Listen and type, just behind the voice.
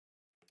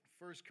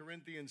1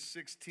 Corinthians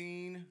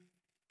 16.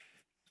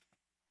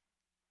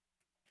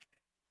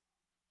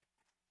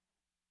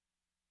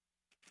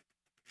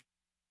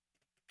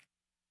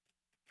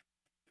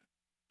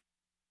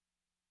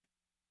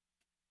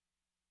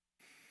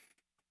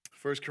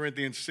 First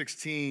Corinthians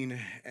 16,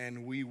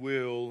 and we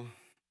will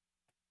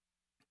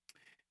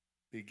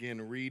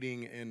begin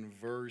reading in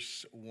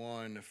verse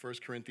 1. 1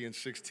 Corinthians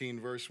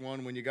 16, verse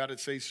 1. When you got it,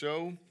 say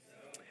so.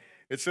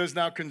 It says,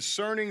 "Now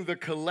concerning the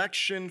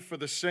collection for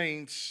the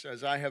saints,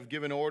 as I have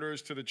given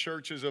orders to the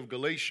churches of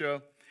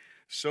Galatia,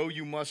 so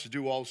you must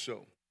do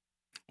also.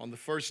 On the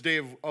first day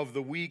of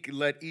the week,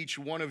 let each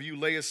one of you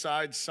lay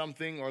aside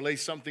something or lay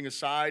something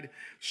aside,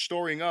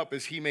 storing up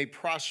as he may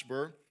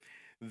prosper,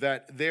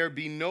 that there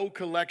be no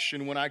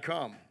collection when I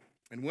come.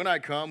 And when I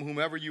come,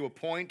 whomever you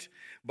appoint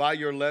by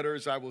your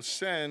letters, I will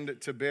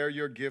send to bear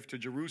your gift to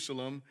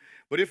Jerusalem.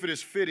 But if it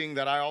is fitting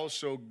that I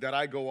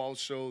go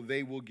also,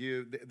 they will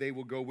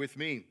go with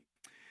me.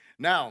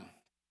 Now,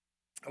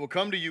 I will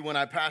come to you when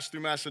I pass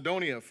through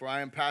Macedonia, for I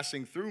am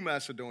passing through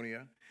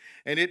Macedonia.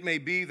 And it may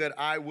be that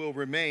I will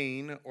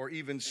remain or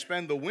even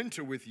spend the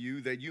winter with you,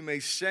 that you may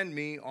send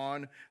me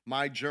on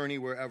my journey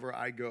wherever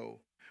I go.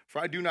 For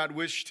I do not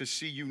wish to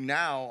see you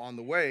now on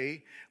the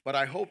way, but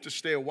I hope to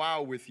stay a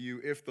while with you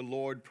if the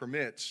Lord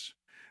permits.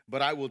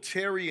 But I will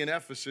tarry in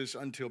Ephesus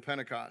until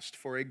Pentecost,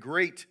 for a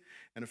great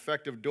and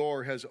effective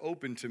door has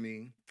opened to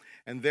me,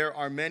 and there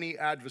are many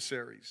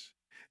adversaries.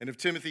 And if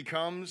Timothy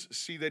comes,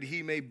 see that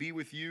he may be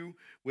with you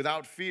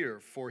without fear,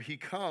 for he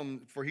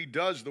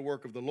does the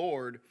work of the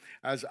Lord,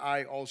 as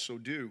I also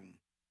do.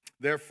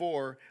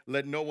 Therefore,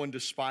 let no one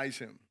despise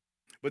him.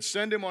 But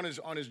send him on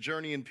his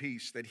journey in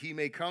peace, that he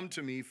may come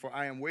to me, for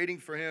I am waiting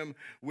for him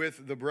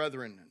with the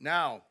brethren.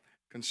 Now,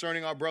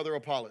 concerning our brother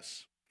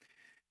Apollos,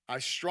 I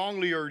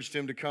strongly urged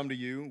him to come to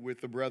you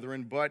with the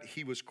brethren, but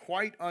he was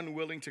quite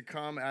unwilling to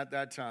come at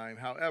that time.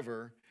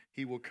 However,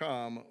 he will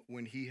come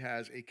when he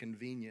has a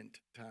convenient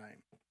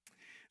time."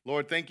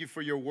 Lord, thank you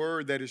for your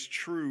word that is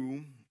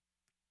true.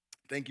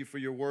 Thank you for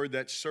your word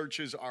that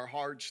searches our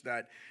hearts,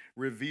 that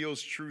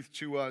reveals truth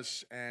to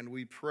us. And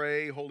we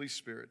pray, Holy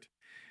Spirit,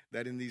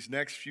 that in these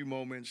next few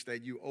moments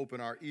that you open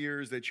our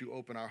ears, that you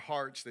open our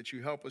hearts, that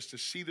you help us to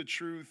see the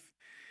truth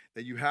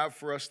that you have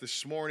for us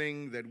this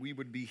morning, that we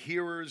would be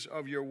hearers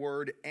of your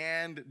word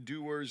and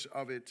doers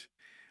of it.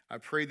 I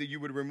pray that you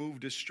would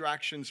remove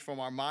distractions from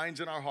our minds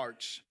and our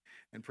hearts,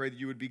 and pray that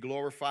you would be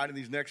glorified in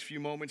these next few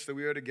moments that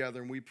we are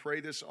together. And we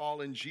pray this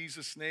all in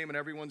Jesus' name. And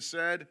everyone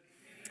said,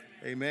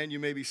 Amen. You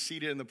may be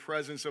seated in the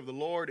presence of the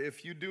Lord.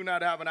 If you do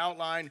not have an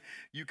outline,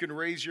 you can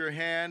raise your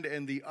hand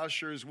and the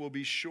ushers will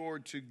be sure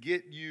to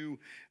get you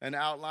an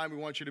outline. We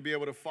want you to be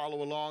able to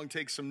follow along,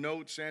 take some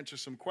notes, answer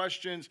some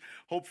questions,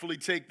 hopefully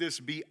take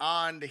this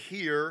beyond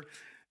here.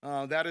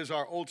 That is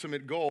our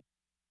ultimate goal.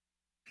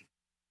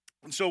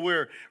 And so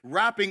we're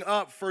wrapping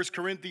up 1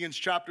 Corinthians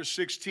chapter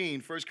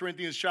 16. 1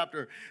 Corinthians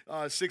chapter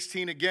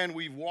 16, again,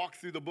 we've walked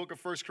through the book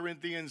of 1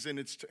 Corinthians in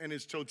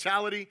its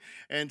totality.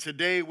 And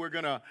today we're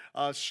going to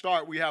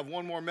start. We have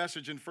one more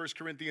message in 1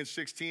 Corinthians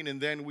 16,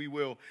 and then we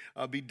will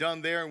be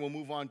done there, and we'll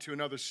move on to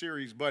another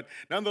series. But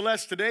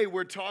nonetheless, today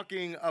we're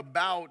talking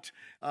about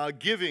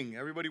giving.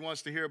 Everybody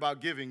wants to hear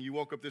about giving. You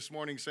woke up this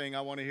morning saying,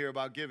 I want to hear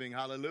about giving.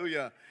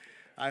 Hallelujah.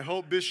 I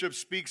hope Bishop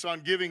speaks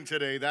on giving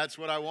today. That's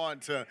what I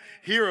want to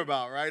hear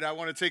about, right? I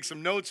want to take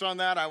some notes on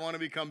that. I want to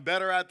become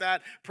better at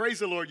that. Praise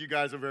the Lord, you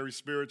guys are very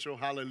spiritual.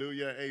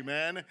 Hallelujah.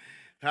 Amen.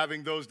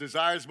 Having those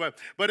desires.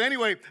 But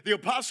anyway, the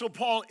Apostle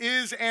Paul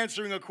is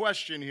answering a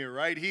question here,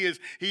 right? He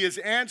is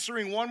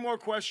answering one more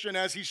question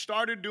as he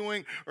started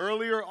doing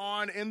earlier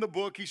on in the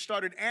book. He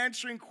started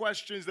answering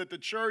questions that the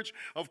church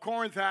of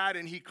Corinth had,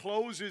 and he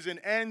closes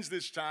and ends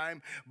this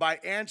time by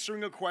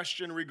answering a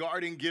question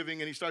regarding giving,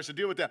 and he starts to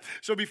deal with that.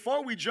 So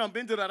before we jump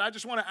into that, I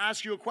just want to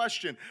ask you a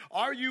question.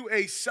 Are you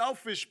a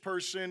selfish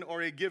person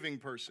or a giving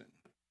person?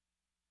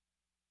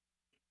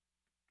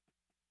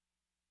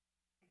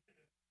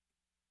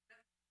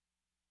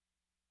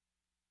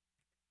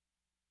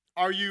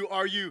 Are you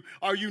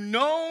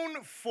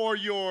known for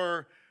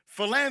your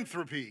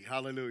philanthropy?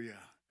 Hallelujah.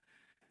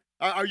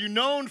 Are you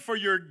known for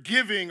your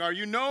giving? Are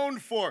you known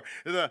for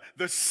the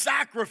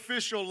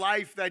sacrificial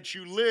life that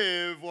you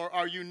live? Or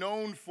are you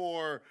known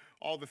for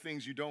all the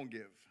things you don't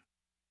give?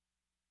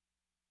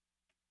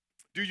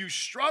 Do you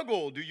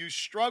struggle? Do you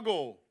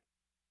struggle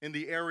in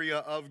the area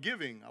of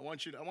giving? I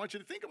want you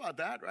to think about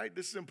that, right?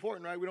 This is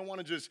important, right? We don't want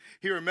to just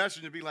hear a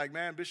message and be like,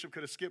 man, Bishop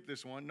could have skipped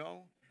this one.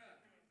 No.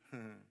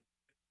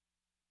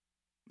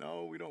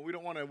 No, we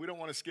don't want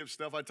to skip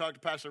stuff. I talked to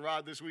Pastor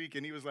Rod this week,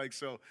 and he was like,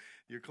 "So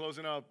you're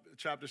closing up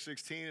chapter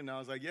 16?" And I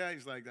was like, "Yeah."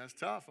 He's like, "That's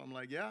tough." I'm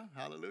like, "Yeah,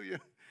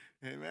 hallelujah,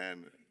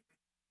 amen."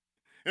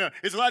 Yeah,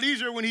 it's a lot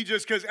easier when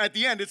because at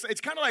the end,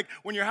 it's kind of like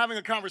when you're having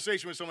a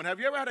conversation with someone. Have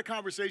you ever had a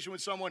conversation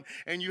with someone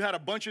and you had a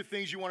bunch of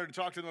things you wanted to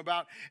talk to them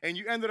about, and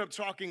you ended up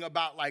talking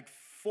about like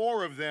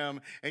 4 of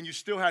them and you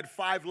still had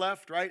 5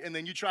 left, right? And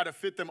then you try to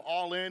fit them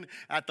all in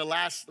at the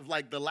last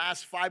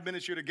 5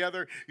 minutes you're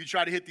together. You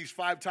try to hit these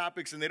 5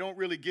 topics and they don't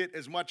really get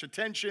as much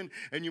attention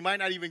and you might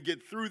not even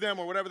get through them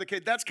or whatever the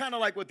case. That's kind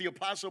of like what the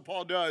Apostle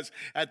Paul does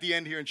at the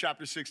end here in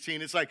chapter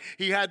 16. It's like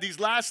he had these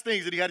last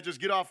things that he had to just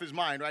get off his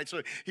mind, right?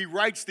 So he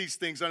writes these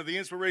things under the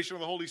inspiration of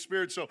the Holy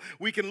Spirit so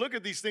we can look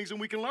at these things and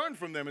we can learn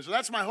from them. And so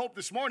that's my hope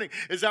this morning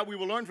is that we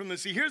will learn from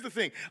this. See, here's the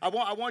thing. I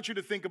want you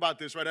to think about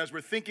this, right, as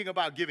we're thinking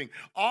about giving.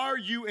 Are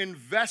you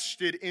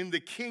invested in the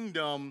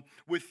kingdom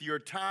with your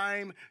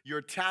time,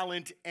 your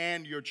talent,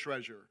 and your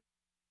treasure?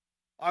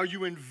 Are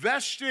you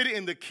invested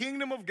in the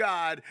kingdom of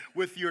God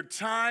with your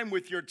time,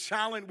 with your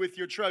talent, with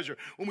your treasure?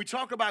 When we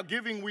talk about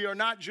giving, we are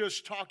not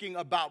just talking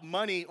about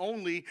money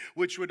only,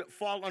 which would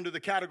fall under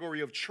the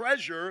category of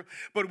treasure,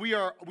 but we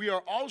are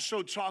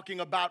also talking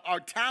about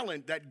our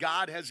talent that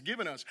God has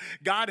given us.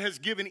 God has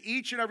given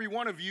each and every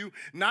one of you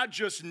not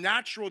just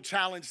natural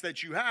talents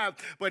that you have,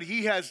 but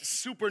he has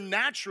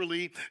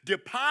supernaturally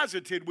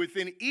deposited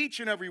within each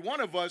and every one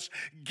of us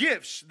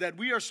gifts that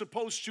we are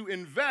supposed to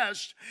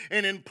invest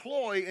and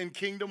employ in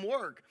kingdom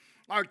work.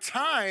 Our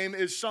time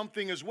is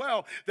something as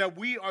well that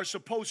we are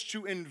supposed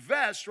to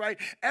invest, right?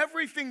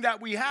 Everything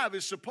that we have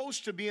is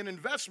supposed to be an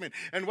investment.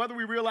 And whether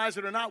we realize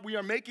it or not, we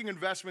are making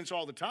investments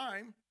all the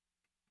time.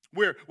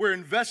 We're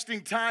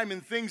investing time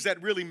in things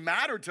that really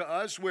matter to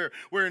us. We're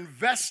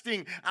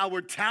investing our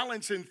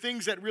talents in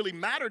things that really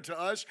matter to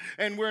us.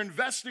 And we're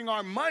investing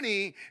our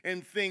money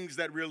in things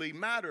that really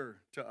matter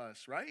to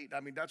us, right? I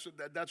mean,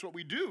 that's what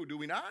we do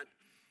we not?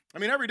 I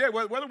mean, every day,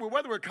 whether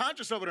we're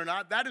conscious of it or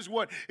not, that is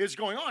what is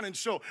going on. And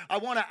so I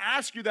want to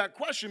ask you that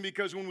question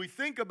because when we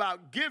think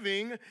about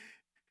giving,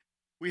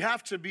 we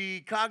have to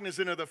be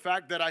cognizant of the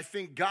fact that I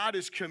think God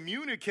is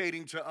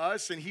communicating to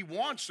us and he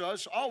wants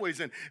us always,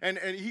 and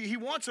he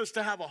wants us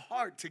to have a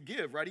heart to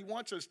give, right? He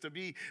wants us to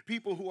be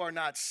people who are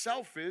not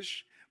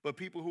selfish, but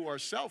people who are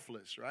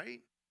selfless, right?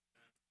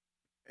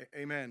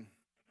 Amen.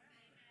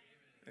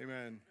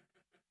 Amen.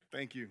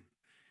 Thank you.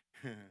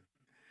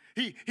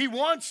 He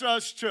wants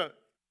us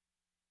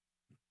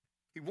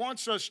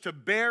to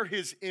bear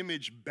his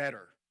image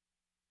better.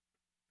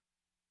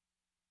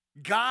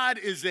 God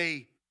is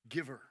a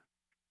giver.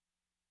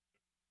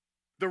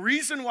 The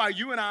reason why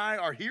you and I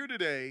are here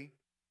today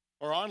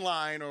or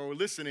online or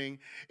listening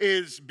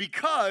is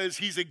because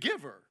he's a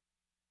giver.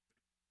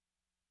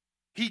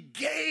 He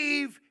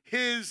gave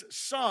his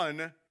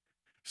son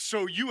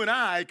so you and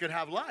I could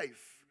have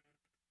life.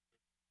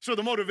 So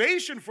the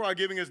motivation for our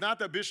giving is not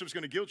that Bishop's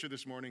going to guilt you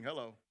this morning.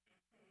 Hello.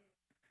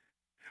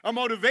 Our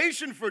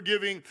motivation for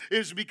giving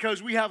is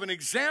because we have an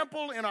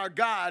example in our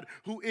God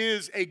who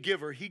is a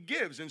giver. He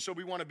gives, and so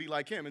we want to be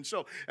like him. And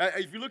so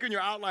if you look in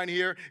your outline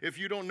here, if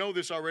you don't know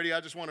this already, I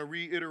just want to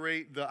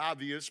reiterate the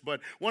obvious, but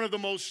one of the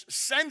most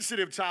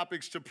sensitive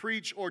topics to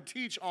preach or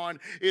teach on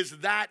is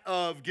that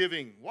of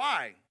giving.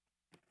 Why?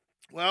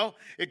 Well,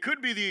 it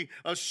could be the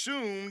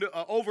assumed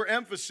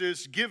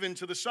overemphasis given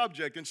to the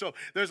subject. And so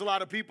there's a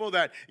lot of people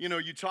that,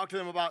 you talk to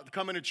them about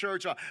coming to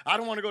church. I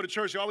don't want to go to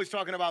church. They're always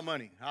talking about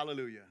money.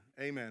 Hallelujah.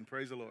 Amen.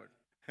 Praise the Lord.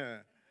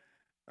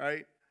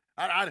 Right?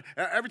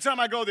 Every time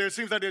I go there, it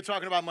seems like they're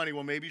talking about money.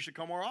 Well, maybe you should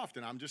come more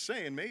often. I'm just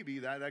saying, maybe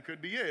that could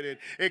be it.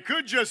 It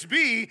could just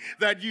be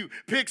that you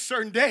pick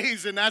certain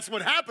days, and that's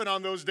what happened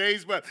on those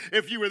days. But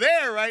if you were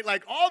there, right,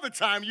 like all the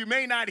time, you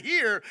may not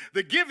hear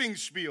the giving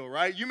spiel,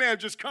 right? You may have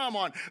just come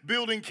on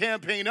building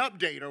campaign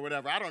update or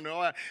whatever. I don't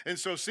know. And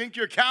so sync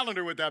your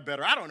calendar with that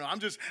better. I don't know. I'm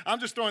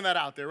just throwing that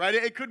out there, right?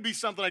 It could be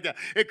something like that.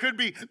 It could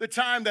be the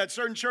time that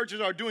certain churches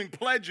are doing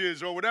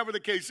pledges or whatever the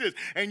case is,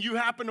 and you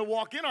happen to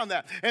walk in on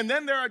that. And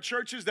then there are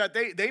churches that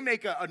they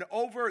make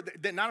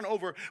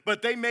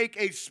but they make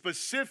a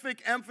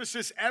specific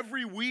emphasis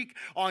every week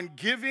on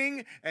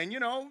giving, and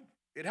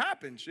it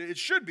happens. It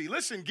should be.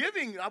 Listen,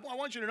 giving, I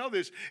want you to know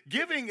this.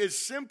 Giving is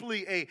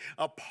simply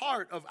a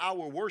part of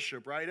our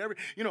worship, right?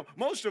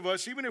 Most of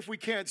us, even if we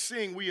can't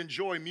sing, we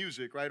enjoy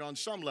music, right, on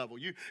some level.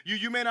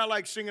 You may not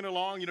like singing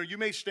along. You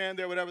may stand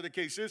there, whatever the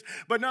case is.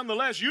 But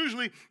nonetheless,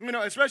 usually,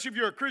 especially if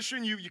you're a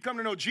Christian, you come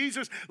to know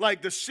Jesus,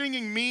 like the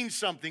singing means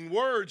something.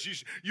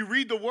 Words, you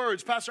read the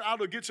words. Pastor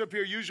Aldo gets up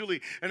here usually,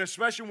 and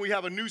especially when we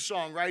have a new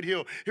song, right,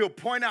 he'll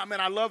point out,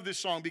 man, I love this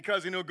song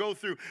because, he'll go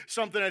through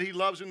something that he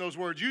loves in those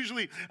words.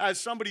 Usually,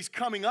 as somebody's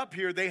coming up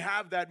here, they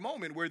have that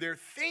moment where they're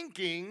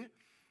thinking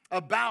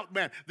about,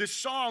 man, this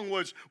song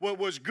was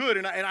good,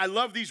 and I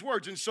love these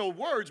words, and so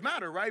words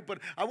matter, right? But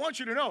I want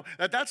you to know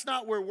that that's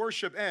not where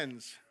worship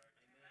ends.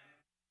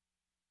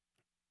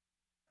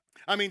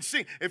 I mean,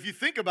 see, if you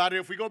think about it,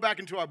 if we go back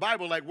into our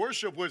Bible, like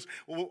worship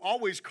will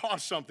always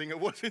cost something.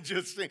 It wasn't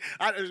just sing.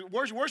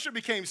 Worship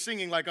became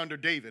singing like under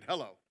David.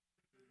 Hello.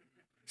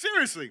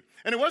 Seriously.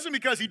 And it wasn't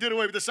because he did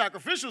away with the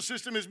sacrificial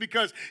system. It's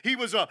because he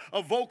was a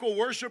vocal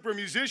worshiper,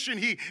 musician.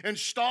 He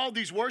installed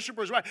these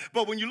worshipers, right?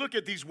 But when you look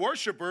at these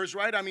worshipers,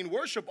 right, I mean,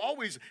 worship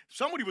always,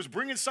 somebody was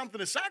bringing something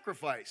to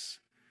sacrifice.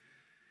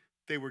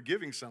 They were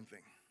giving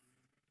something.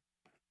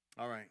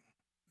 All right.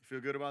 You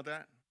feel good about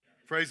that?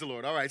 Praise the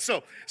Lord. All right.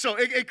 So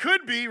it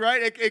could be,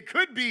 right? It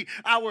could be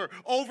our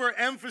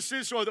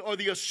overemphasis or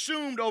the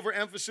assumed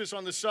overemphasis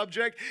on the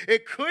subject.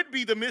 It could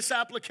be the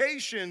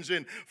misapplications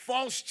and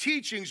false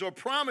teachings or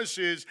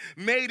promises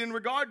made in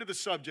regard to the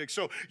subject.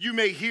 So you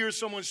may hear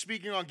someone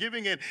speaking on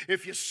giving, and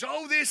if you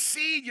sow this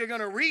seed, you're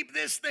going to reap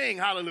this thing.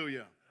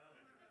 Hallelujah.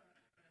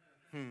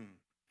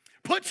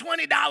 Put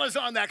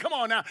 $20 on that. Come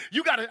on now.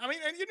 You got to, I mean,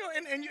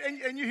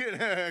 and you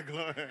hear,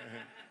 glory.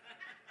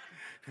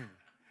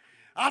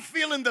 I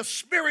feel in the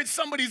spirit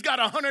somebody's got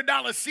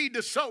 $100 seed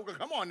to sow.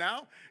 Come on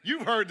now.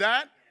 You've heard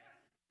that.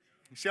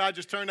 You see how I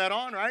just turned that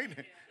on, right?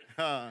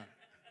 Now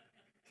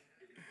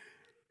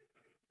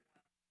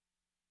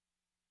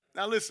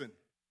listen.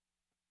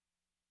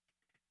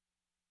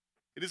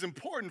 It is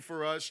important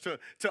for us to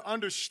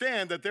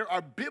understand that there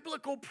are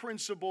biblical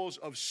principles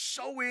of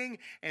sowing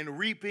and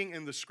reaping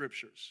in the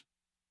scriptures.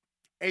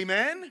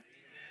 Amen?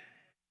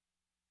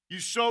 You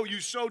sow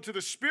to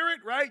the spirit,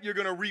 right? You're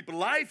going to reap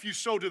life. You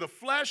sow to the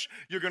flesh,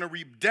 you're going to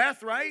reap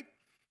death, right?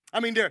 I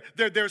mean,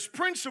 there's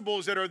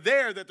principles that are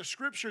there that the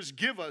scriptures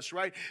give us,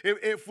 right?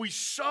 If we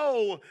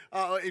sow,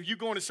 if you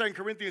go into 2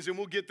 Corinthians, and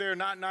we'll get there,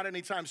 not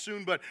anytime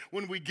soon, but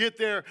when we get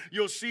there,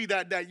 you'll see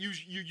that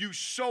you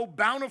sow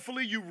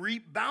bountifully, you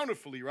reap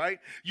bountifully, right?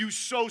 You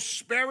sow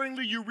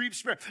sparingly, you reap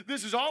sparingly.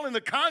 This is all in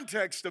the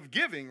context of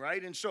giving,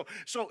 right? And so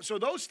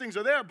those things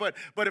are there, but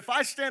if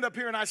I stand up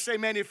here and I say,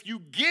 man, if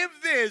you give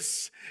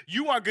this,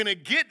 you are going to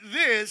get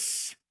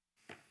this,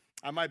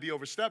 I might be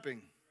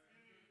overstepping.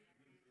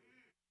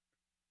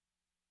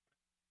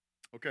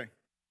 Okay,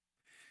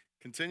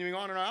 continuing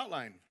on in our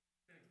outline.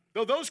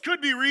 Though those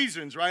could be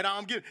reasons, right?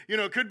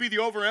 It could be the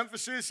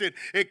overemphasis.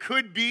 It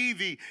could be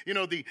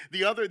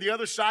the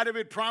other side of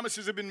it.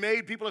 Promises have been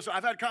made.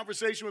 I've had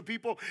conversation with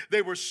people.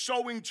 They were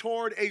sowing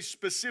toward a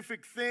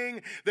specific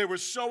thing. They were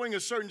sowing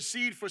a certain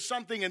seed for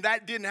something, and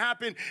that didn't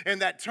happen,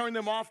 and that turned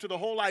them off to the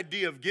whole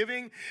idea of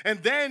giving.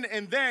 And then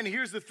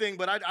here's the thing.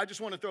 But I just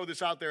want to throw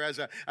this out there as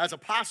a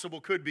possible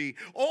could be,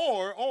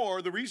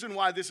 or the reason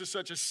why this is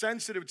such a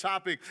sensitive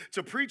topic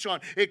to preach on.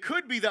 It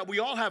could be that we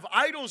all have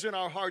idols in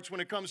our hearts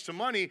when it comes to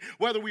money,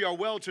 whether we are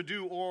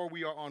well-to-do or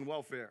we are on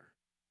welfare.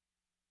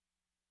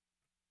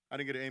 I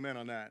didn't get an amen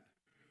on that.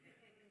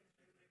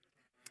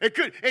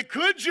 It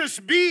could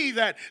just be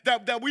that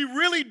we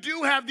really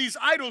do have these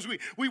idols.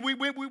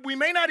 We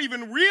may not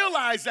even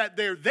realize that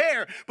they're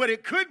there, but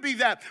it could be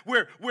that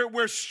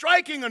we're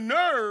striking a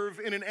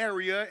nerve in an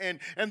area,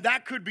 and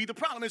that could be the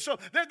problem. And so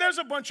there's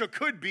a bunch of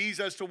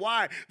could-be's as to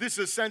why this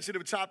is a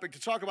sensitive topic to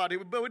talk about.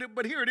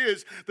 But here it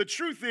is. The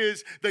truth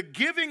is, the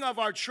giving of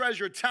our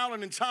treasure,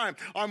 talent, and time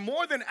are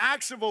more than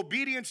acts of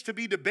obedience to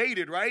be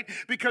debated, right?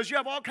 Because you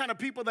have all kind of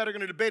people that are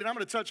going to debate it. I'm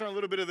going to touch on a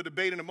little bit of the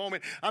debate in a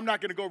moment. I'm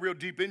not going to go real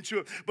deep into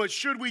it. But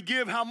should we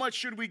give? How much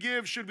should we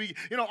give? Should we,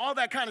 all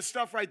that kind of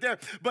stuff right there.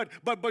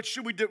 But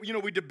should we,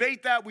 we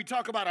debate that. We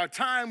talk about our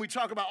time. We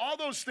talk about all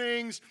those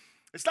things.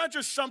 It's not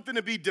just something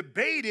to be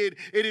debated.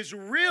 It is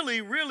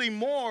really, really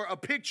more a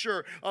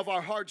picture of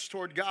our hearts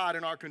toward God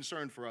and our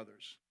concern for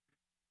others.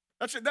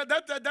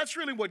 That's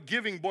really what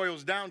giving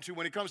boils down to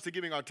when it comes to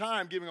giving our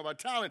time, giving of our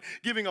talent,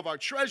 giving of our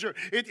treasure.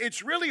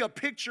 It's really a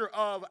picture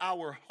of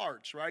our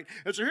hearts, right?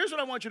 And so here's what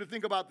I want you to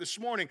think about this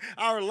morning.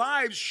 Our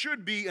lives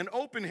should be an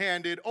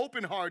open-handed,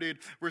 open-hearted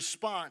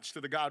response to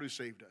the God who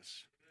saved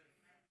us.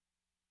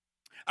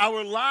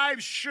 Our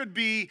lives should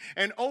be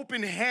an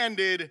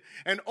open-handed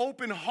and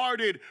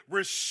open-hearted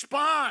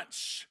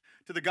response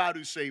to the God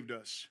who saved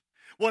us.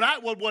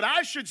 What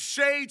I should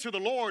say to the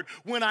Lord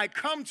when I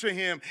come to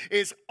him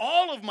is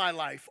all of my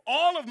life,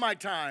 all of my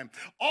time,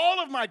 all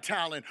of my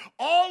talent,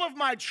 all of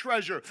my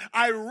treasure,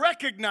 I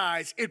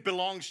recognize it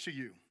belongs to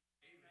you.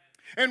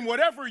 And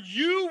whatever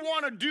you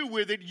want to do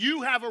with it,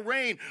 you have a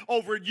reign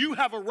over it. You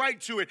have a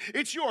right to it.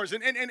 It's yours.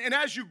 And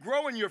as you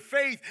grow in your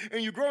faith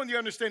and you grow in the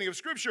understanding of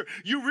Scripture,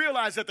 you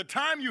realize that the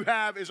time you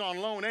have is on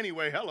loan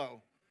anyway.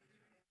 Hello.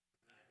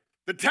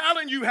 The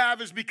talent you have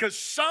is because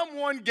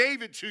someone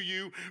gave it to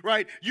you,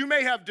 right? You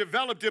may have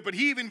developed it, but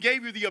he even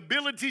gave you the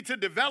ability to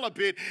develop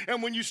it.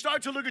 And when you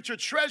start to look at your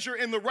treasure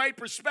in the right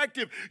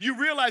perspective, you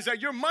realize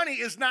that your money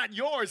is not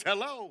yours.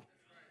 Hello.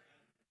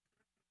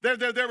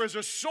 There is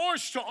a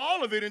source to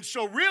all of it. And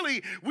so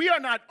really, we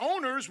are not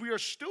owners, we are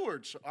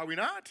stewards. Are we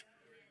not?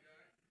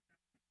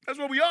 That's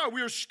what we are.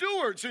 We are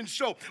stewards. And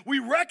so we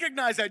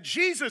recognize that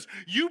Jesus,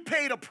 you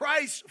paid a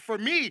price for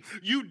me.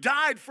 You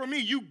died for me.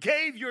 You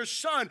gave your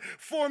son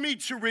for me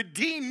to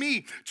redeem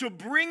me, to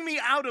bring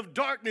me out of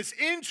darkness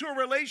into a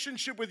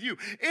relationship with you,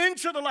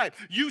 into the light.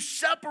 You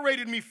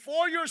separated me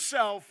for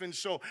yourself. And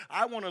so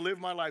I want to live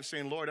my life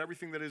saying, Lord,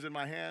 everything that is in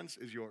my hands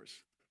is yours.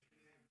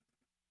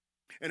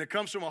 And it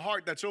comes from a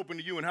heart that's open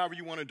to you and however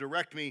you want to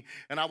direct me.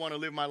 And I want to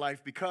live my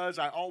life because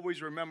I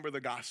always remember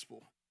the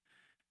gospel.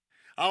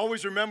 I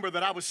always remember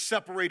that I was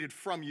separated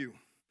from you.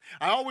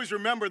 I always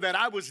remember that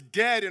I was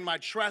dead in my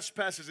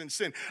trespasses and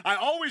sin. I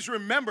always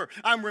remember,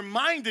 I'm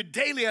reminded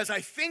daily as I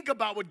think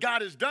about what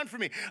God has done for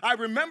me. I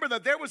remember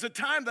that there was a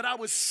time that I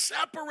was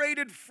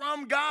separated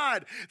from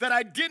God, that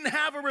I didn't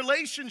have a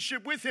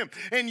relationship with Him.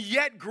 And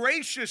yet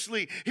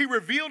graciously, He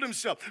revealed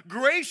Himself.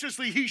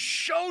 Graciously, He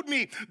showed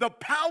me the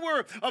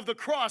power of the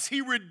cross.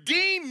 He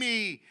redeemed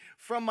me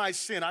from my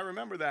sin. I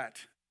remember that.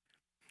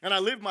 And I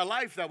live my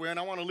life that way, and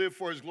I want to live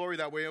for His glory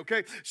that way,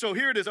 okay? So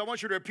here it is. I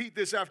want you to repeat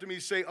this after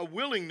me. Say, a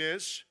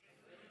willingness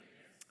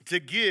to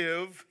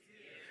give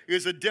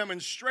is a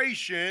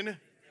demonstration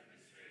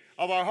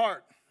of our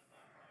heart.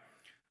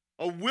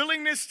 A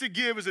willingness to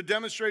give is a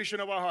demonstration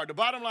of our heart. The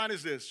bottom line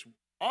is this.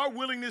 Our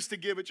willingness to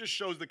give, it just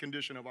shows the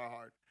condition of our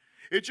heart.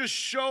 It just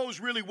shows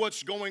really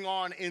what's going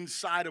on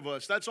inside of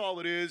us. That's all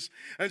it is.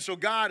 And so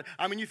God,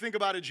 I mean, you think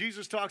about it,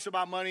 Jesus talks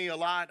about money a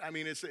lot. I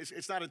mean,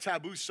 it's not a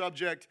taboo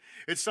subject.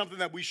 It's something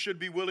that we should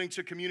be willing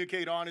to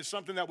communicate on. It's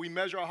something that we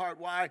measure our heart.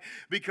 Why?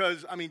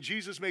 Because, I mean,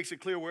 Jesus makes it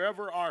clear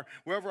wherever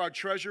our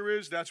treasure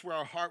is, that's where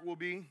our heart will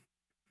be.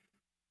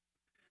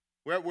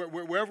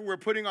 Wherever we're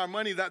putting our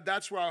money,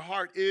 that's where our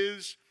heart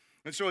is.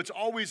 And so it's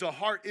always a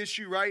heart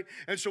issue, right?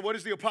 And so what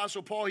is the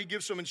Apostle Paul? He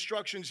gives some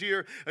instructions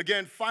here.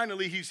 Again,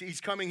 finally,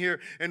 he's coming here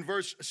in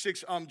verse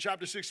 6,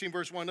 chapter 16,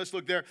 verse 1. Let's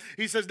look there.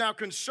 He says, now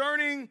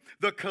concerning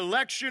the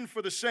collection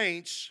for the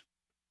saints,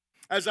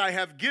 as I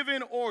have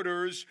given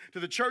orders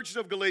to the churches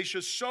of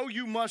Galatia, so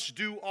you must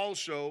do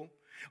also.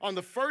 On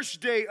the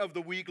first day of the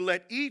week,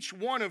 let each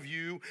one of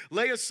you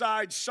lay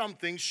aside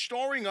something,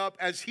 storing up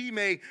as he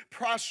may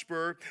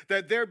prosper,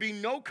 that there be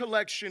no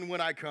collection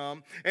when I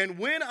come. And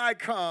when I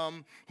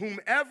come,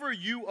 whomever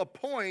you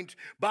appoint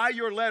by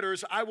your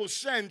letters, I will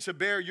send to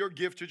bear your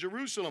gift to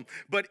Jerusalem.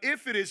 But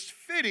if it is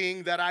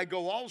fitting that I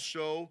go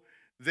also,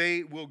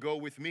 they will go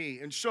with me.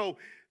 And so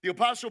the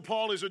Apostle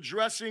Paul is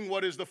addressing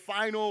what is the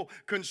final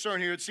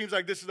concern here. It seems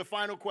like this is the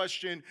final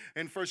question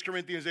in 1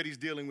 Corinthians that he's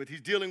dealing with.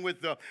 He's dealing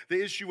with the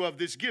issue of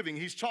this giving.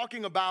 He's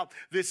talking about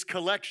this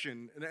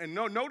collection. And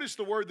notice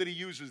the word that he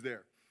uses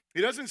there.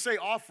 He doesn't say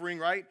offering,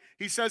 right?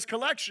 He says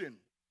collection.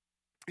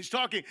 He's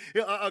talking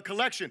a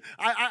collection.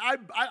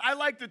 I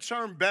like the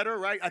term better,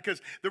 right?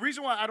 Because the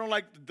reason why I don't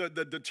like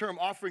the term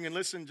offering, and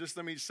listen, just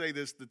let me say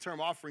this, the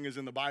term offering is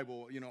in the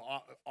Bible,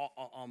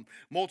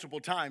 multiple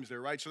times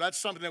there, right? So that's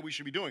something that we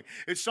should be doing.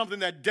 It's something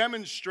that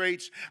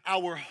demonstrates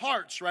our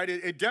hearts, right?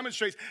 It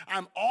demonstrates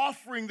I'm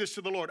offering this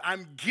to the Lord.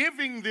 I'm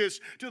giving this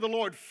to the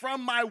Lord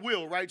from my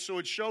will, right? So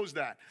it shows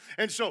that.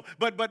 And so,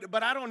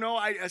 but I don't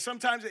know.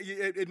 Sometimes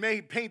it may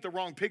paint the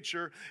wrong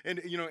picture,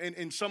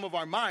 in some of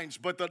our minds.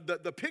 But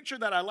the picture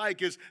that I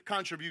like is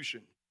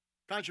contribution.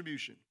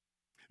 Contribution.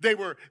 They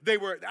were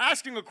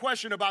asking a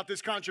question about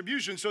this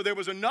contribution. So there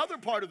was another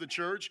part of the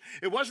church.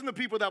 It wasn't the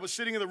people that was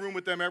sitting in the room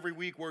with them every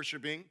week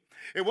worshiping.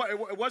 It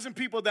wasn't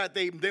people that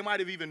they might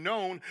have even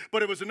known.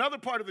 But it was another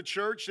part of the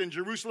church in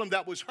Jerusalem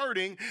that was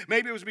hurting.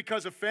 Maybe it was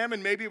because of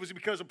famine. Maybe it was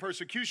because of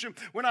persecution.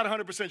 We're not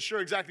 100% sure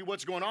exactly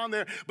what's going on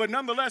there. But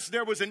nonetheless,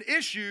 there was an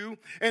issue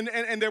and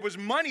there was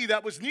money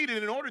that was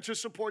needed in order to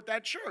support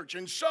that church.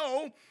 And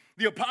so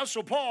the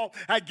Apostle Paul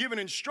had given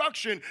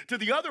instruction to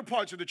the other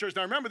parts of the church.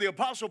 Now remember, the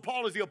Apostle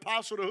Paul is the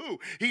apostle to who?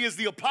 He is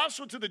the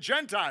apostle to the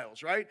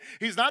Gentiles, right?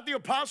 He's not the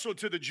apostle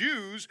to the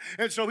Jews.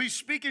 And so he's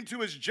speaking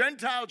to his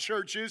Gentile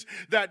churches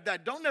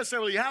that don't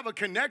necessarily have a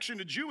connection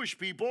to Jewish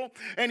people.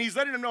 And he's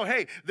letting them know,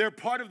 hey, they're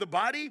part of the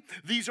body.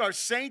 These are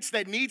saints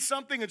that need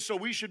something, and so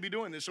we should be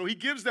doing this. So he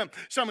gives them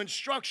some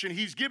instruction.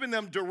 He's given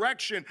them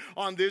direction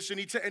on this, and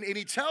he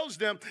tells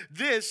them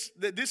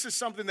that this is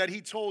something that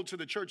he told to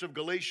the church of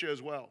Galatia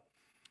as well.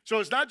 So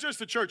it's not just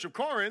the church of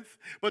Corinth,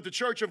 but the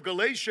church of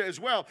Galatia as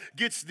well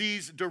gets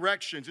these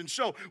directions. And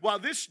so while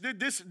this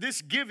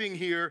giving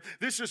here,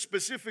 this is a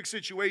specific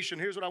situation,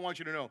 here's what I want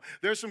you to know.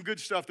 There's some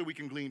good stuff that we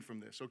can glean from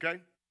this, okay?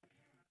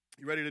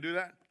 You ready to do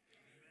that?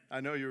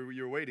 I know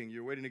you're waiting.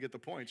 You're waiting to get the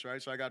points,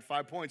 right? So I got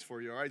 5 points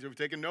for you, all right? If you're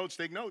taking notes,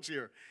 take notes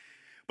here.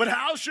 But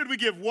how should we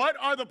give? What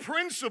are the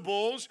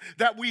principles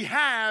that we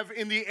have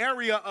in the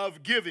area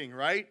of giving,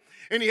 right?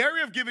 In the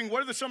area of giving,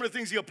 what are some of the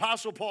things the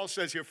Apostle Paul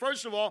says here?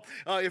 First of all,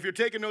 if you're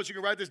taking notes, you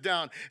can write this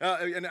down,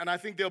 and I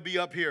think they'll be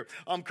up here.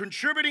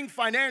 Contributing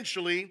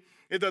financially.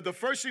 The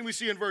first thing we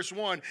see in verse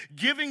 1,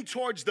 giving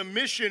towards the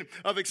mission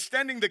of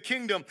extending the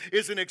kingdom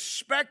is an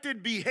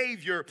expected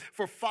behavior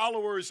for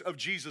followers of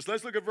Jesus.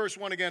 Let's look at verse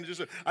 1 again.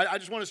 I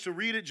just want us to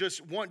read it,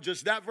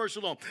 just that verse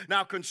alone.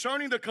 Now,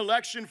 concerning the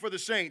collection for the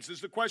saints, this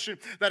is the question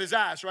that is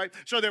asked, right?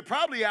 So they're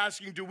probably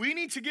asking, do we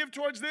need to give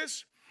towards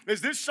this? Is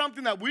this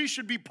something that we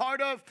should be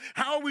part of?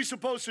 How are we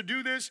supposed to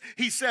do this?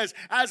 He says,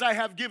 as I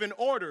have given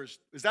orders.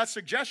 Is that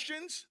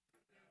suggestions?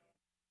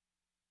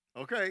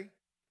 Okay.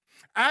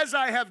 As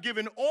I have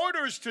given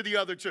orders to the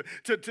other, to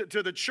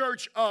the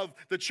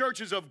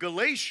churches of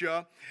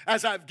Galatia,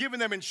 as I've given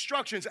them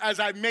instructions, as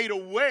I've made a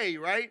way,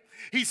 right?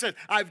 He said,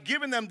 I've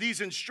given them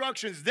these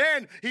instructions.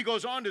 Then he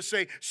goes on to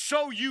say,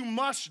 so you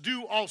must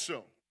do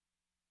also.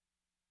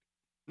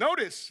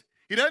 Notice,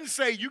 he doesn't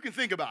say you can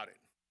think about it.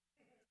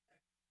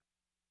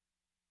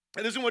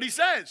 That isn't what he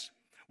says.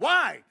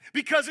 Why?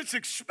 Because it's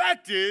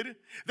expected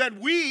that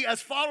we,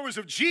 as followers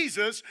of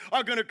Jesus,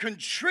 are going to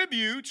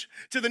contribute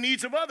to the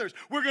needs of others.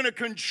 We're going to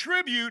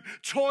contribute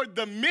toward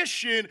the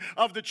mission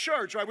of the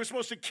church, right? We're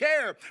supposed to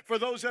care for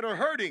those that are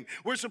hurting.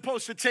 We're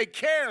supposed to take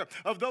care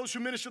of those who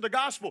minister the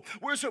gospel.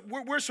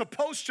 We're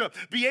supposed to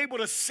be able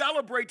to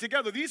celebrate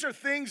together. These are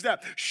things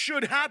that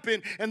should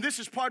happen, and this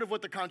is part of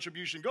what the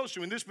contribution goes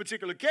to. In this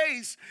particular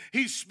case,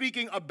 he's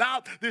speaking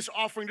about this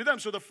offering to them.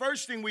 So the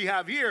first thing we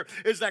have here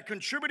is that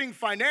contributing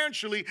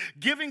financially,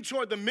 giving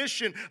toward the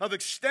mission of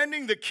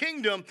extending the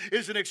kingdom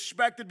is an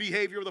expected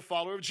behavior of the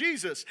follower of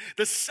Jesus.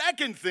 The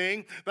second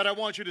thing that I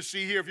want you to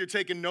see here, if you're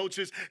taking notes,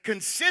 is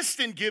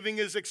consistent giving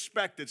is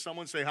expected.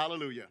 Someone say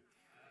hallelujah.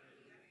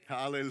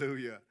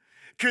 Hallelujah.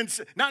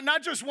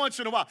 Not just once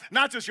in a while.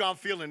 Not just, I'm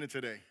feeling it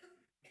today.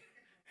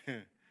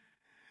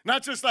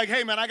 Not just like,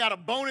 hey, man, I got a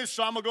bonus,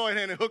 so I'm going to go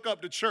ahead and hook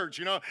up to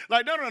church,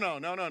 Like,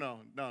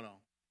 no.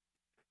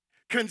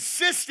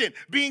 Consistent,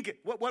 being,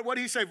 what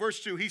did he say,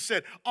 verse 2? He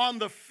said, on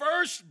the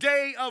first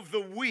day of the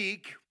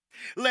week,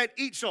 let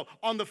each, so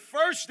on the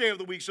first day of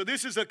the week, so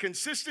this is a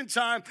consistent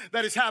time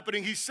that is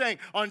happening. He's saying,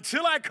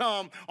 until I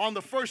come on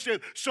the first day.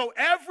 So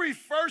every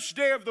first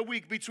day of the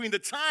week, between the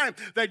time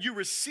that you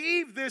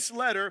receive this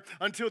letter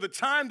until the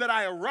time that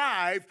I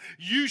arrive,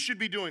 you should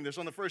be doing this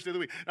on the first day of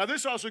the week. Now,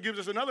 this also gives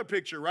us another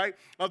picture, right,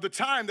 of the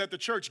time that the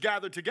church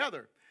gathered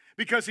together.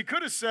 Because he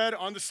could have said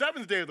on the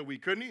seventh day of the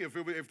week, couldn't he?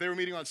 If they were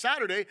meeting on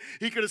Saturday,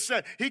 he could have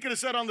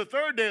said on the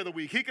third day of the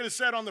week. He could have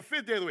said on the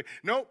fifth day of the week.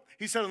 Nope,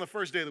 he said on the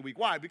first day of the week.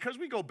 Why? Because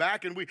we go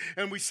back and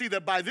we see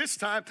that by this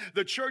time,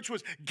 the church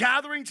was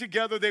gathering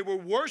together. They were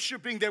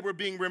worshiping. They were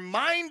being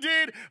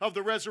reminded of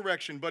the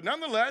resurrection. But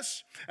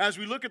nonetheless, as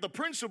we look at the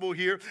principle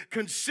here,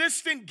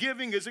 consistent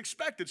giving is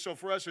expected. So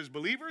for us as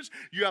believers,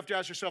 you have to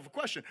ask yourself a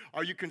question.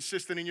 Are you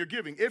consistent in your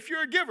giving? If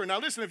you're a giver, now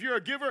listen, if you're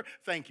a giver,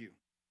 thank you.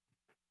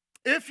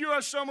 If you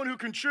are someone who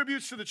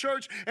contributes to the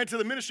church and to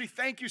the ministry,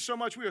 thank you so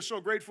much. We are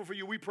so grateful for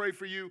you. We pray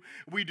for you.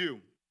 We do.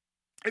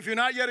 If you're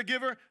not yet a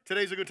giver,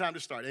 today's a good time to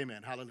start.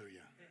 Amen.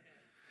 Hallelujah.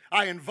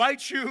 I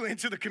invite you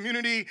into the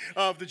community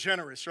of the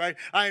generous, right?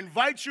 I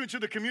invite you into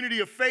the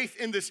community of faith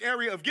in this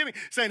area of giving,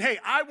 saying, hey,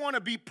 I want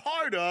to be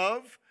part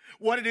of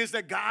what it is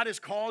that God has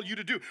called you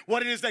to do,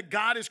 what it is that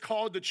God has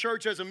called the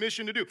church as a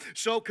mission to do.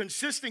 So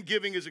consistent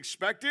giving is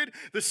expected.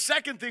 The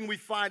second thing we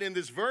find in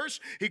this verse,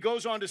 he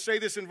goes on to say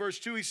this in verse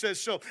 2. He says,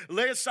 so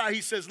lay aside,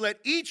 he says, let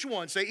each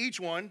one, say each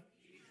one.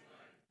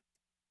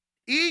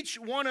 Each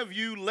one of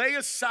you lay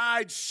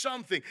aside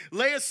something.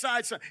 Lay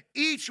aside something.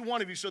 Each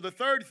one of you. So the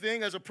third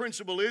thing as a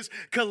principle is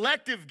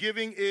collective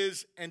giving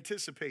is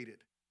anticipated.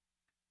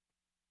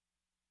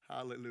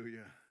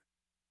 Hallelujah.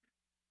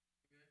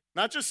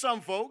 Not just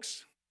some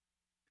folks.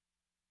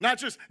 Not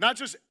just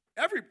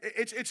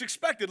it's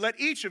expected. Let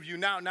each of you,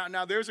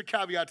 now there's a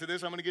caveat to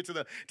this. I'm going to get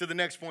to the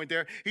next point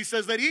there. He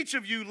says, let each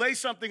of you lay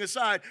something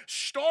aside,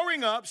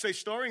 storing up, say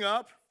storing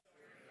up,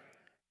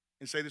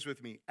 and say this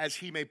with me, as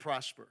he may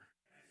prosper.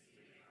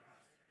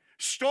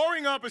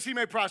 Storing up as he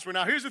may prosper.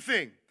 Now here's the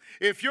thing.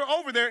 If you're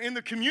over there in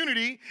the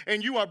community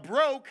and you are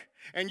broke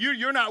and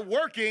you're not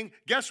working,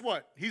 guess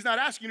what? He's not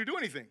asking you to do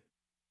anything.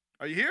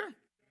 Are you here?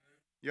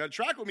 You got to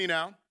track with me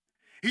now.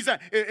 He's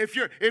like, if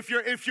you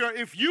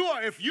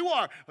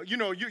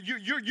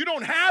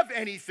don't have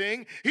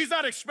anything, he's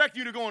not expecting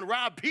you to go and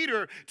rob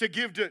Peter to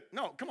give to.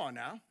 No, come on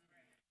now.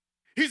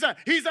 He's not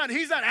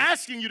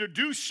asking you to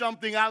do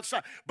something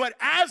outside. But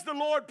as the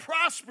Lord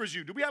prospers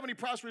you, do we have any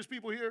prosperous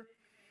people here?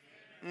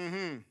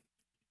 Mm-hmm.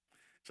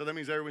 So that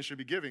means everyone should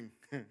be giving.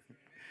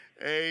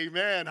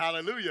 Amen.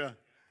 Hallelujah.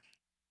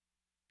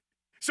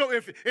 So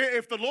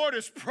if the Lord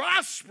is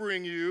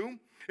prospering you,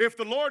 if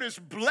the Lord is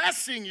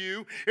blessing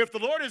you, if the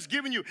Lord is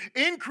giving you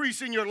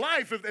increase in your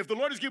life, if the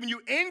Lord is giving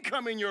you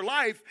income in your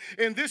life,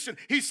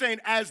 he's saying,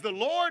 as the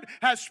Lord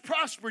has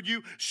prospered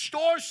you,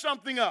 store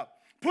something up.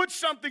 Put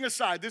something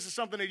aside. This is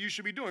something that you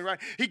should be doing, right?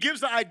 He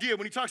gives the idea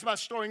when he talks about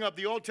storing up.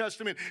 The Old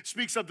Testament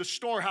speaks of the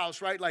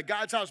storehouse, right? Like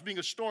God's house being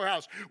a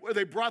storehouse where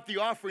they brought the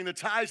offering, the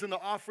tithes and the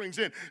offerings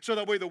in. So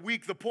that way the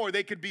weak, the poor,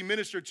 they could be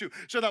ministered to.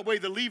 So that way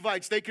the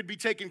Levites, they could be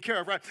taken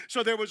care of, right?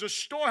 So there was a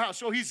storehouse.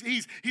 So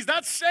he's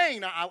not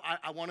saying, now,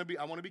 I want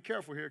to be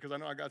careful here because I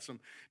know I got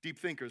some deep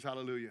thinkers.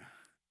 Hallelujah.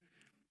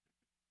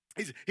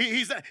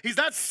 He's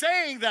not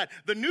saying that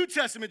the New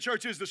Testament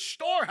church is the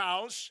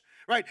storehouse,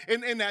 right,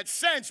 in that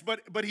sense,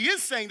 but he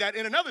is saying that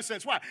in another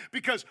sense. Why?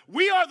 Because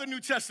we are the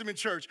New Testament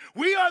church.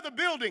 We are the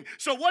building.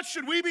 So what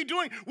should we be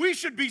doing? We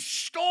should be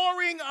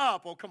storing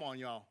up. Oh, come on,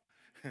 y'all.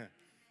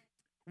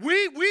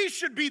 We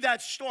should be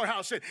that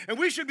storehouse, and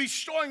we should be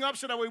storing up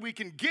so that way we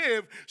can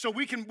give, so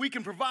we can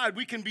provide,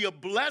 we can be a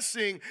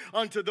blessing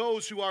unto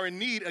those who are in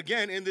need,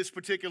 again, in this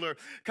particular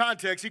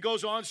context. He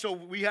goes on, so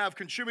we have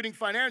contributing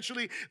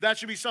financially. That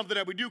should be something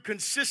that we do.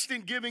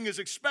 Consistent giving is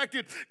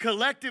expected.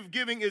 Collective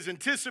giving is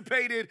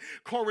anticipated.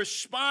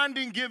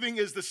 Corresponding giving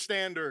is the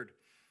standard.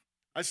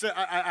 I said,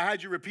 I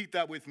had you repeat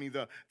that with me,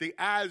 the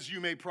as you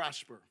may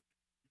prosper,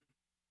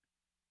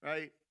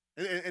 right?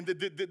 And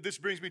this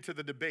brings me to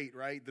the debate,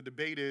 right? The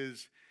debate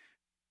is,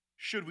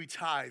 should we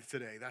tithe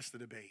today? That's the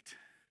debate.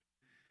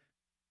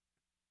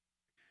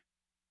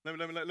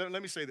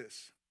 Let me say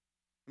this.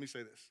 Let me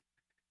say this.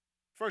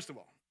 First of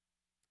all,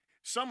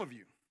 some of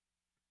you,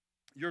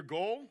 your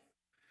goal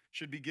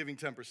should be giving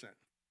 10%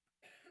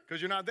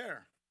 because you're not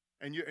there,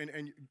 and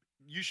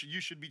you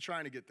should be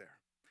trying to get there.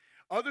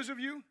 Others of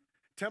you,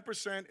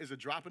 10% is a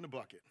drop in the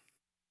bucket.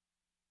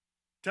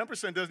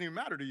 10% doesn't even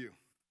matter to you.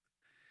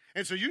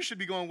 And so you should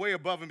be going way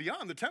above and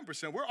beyond the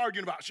 10%. We're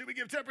arguing about, should we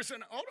give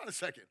 10%? Hold on a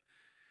second.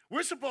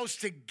 We're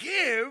supposed to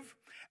give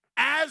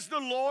as the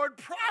Lord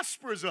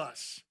prospers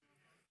us,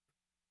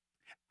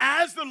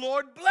 as the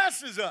Lord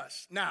blesses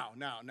us. Now,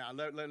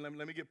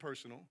 let me get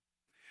personal.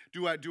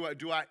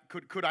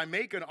 Could I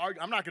make an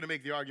argument? I'm not going to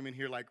make the argument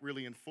here like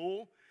really in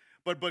full,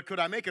 but could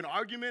I make an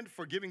argument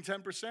for giving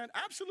 10%?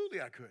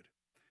 Absolutely I could,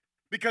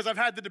 because I've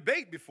had the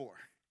debate before.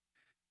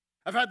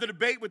 I've had the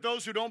debate with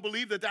those who don't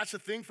believe that that's a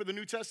thing for the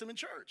New Testament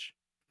church.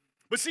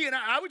 But see, and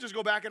I would just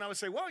go back and I would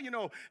say, well,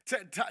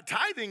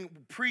 tithing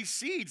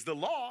precedes the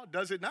law,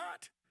 does it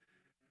not?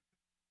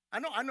 I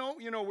know,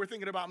 we're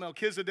thinking about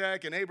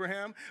Melchizedek and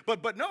Abraham,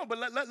 but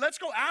let's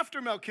go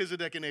after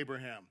Melchizedek and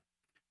Abraham,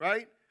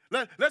 right?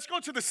 Let's go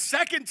to the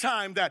second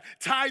time that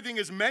tithing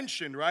is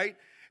mentioned, right?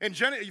 And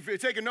if you're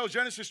taking notes,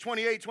 Genesis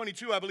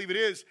 28:22, I believe it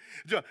is.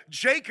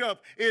 Jacob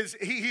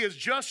he has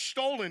just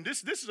stolen.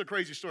 This is a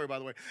crazy story, by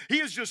the way. He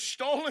has just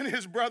stolen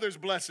his brother's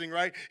blessing,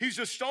 right? He's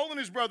just stolen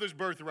his brother's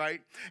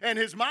birthright. And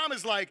his mom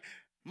is like,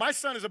 my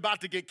son is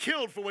about to get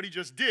killed for what he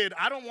just did.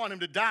 I don't want him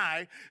to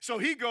die. So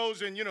he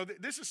goes and,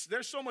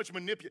 there's so much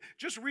manipulation.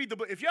 Just read the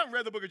book. If you haven't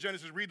read the book of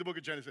Genesis, read the book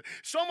of Genesis.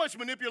 So much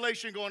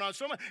manipulation going on.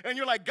 And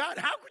you're like, God,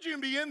 how could you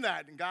even be in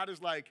that? And God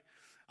is like,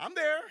 I'm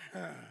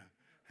there.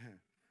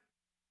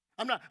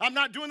 I'm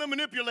not doing the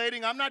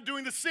manipulating. I'm not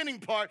doing the sinning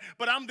part,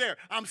 but I'm there.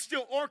 I'm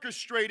still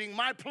orchestrating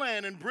my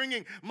plan and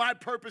bringing my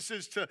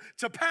purposes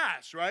to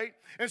pass, right?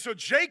 And so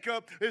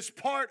Jacob is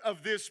part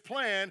of this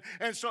plan.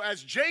 And so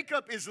as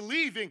Jacob is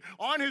leaving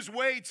on his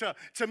way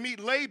to meet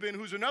Laban,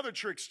 who's another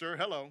trickster,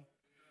 hello.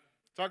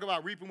 Talk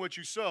about reaping what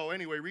you sow.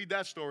 Anyway, read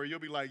that story. You'll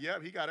be like, yeah,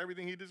 he got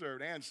everything he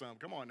deserved and some.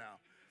 Come on now.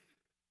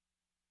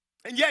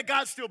 And yet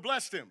God still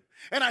blessed him.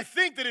 And I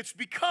think that it's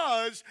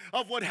because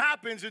of what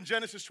happens in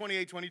Genesis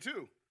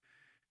 28:22.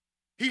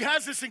 He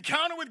has this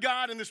encounter with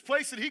God in this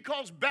place that he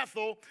calls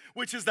Bethel,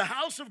 which is the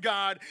house of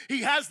God.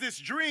 He has this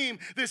dream,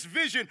 this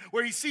vision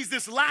where he sees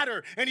this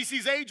ladder and he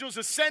sees angels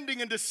ascending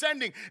and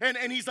descending.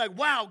 And he's like,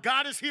 wow,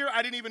 God is here.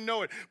 I didn't even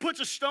know it. Puts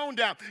a stone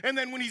down. And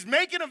then when he's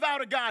making a vow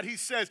to God, he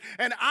says,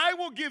 and I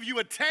will give you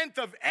 1/10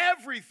 of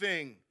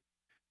everything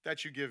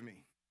that you give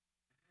me.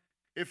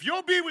 If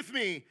you'll be with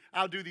me,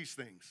 I'll do these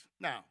things.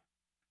 Now,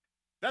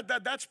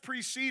 that's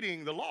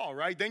preceding the law,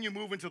 right? Then you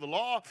move into the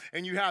law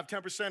and you have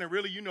 10%, and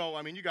really,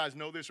 you guys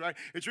know this, right?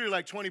 It's really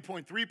like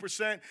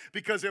 20.3%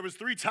 because there was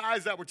 3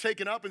 tithes that were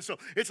taken up, and so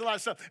it's a lot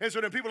of stuff. And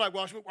so then people are like,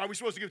 well, are we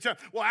supposed to give 10?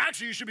 Well,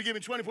 actually, you should be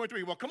giving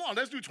 20.3. Well, come on,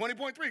 let's do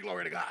 20.3,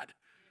 glory to God.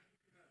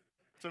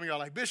 Some of y'all are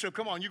like, Bishop,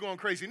 come on, you're going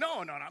crazy. No,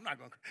 I'm not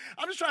going crazy.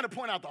 I'm just trying to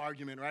point out the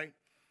argument, right?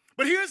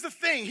 But here's the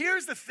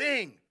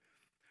thing.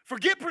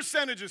 Forget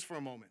percentages for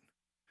a moment.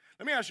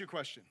 Let me ask you a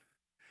question.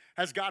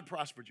 Has God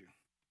prospered you?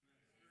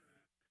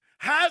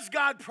 Has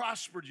God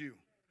prospered you?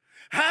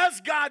 Has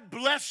God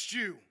blessed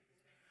you?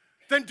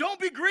 Then don't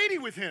be greedy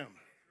with him.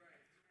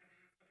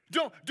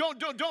 Don't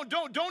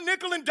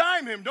nickel and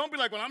dime him. Don't be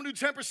like, well, I'm going to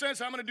do 10%,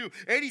 so I'm going to do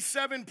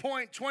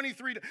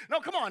 87.23.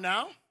 No, come on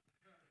now.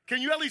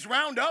 Can you at least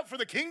round up for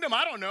the kingdom?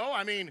 I don't know.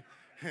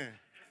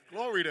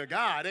 Glory to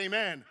God.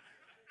 Amen.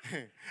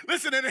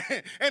 Listen,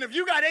 and if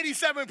you got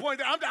 87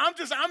 points,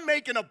 I'm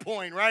making a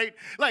point, right?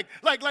 Like,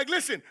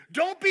 listen,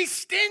 don't be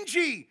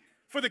stingy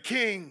for the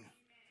king.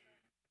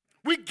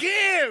 We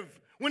give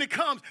when it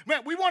comes.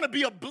 Man, we want to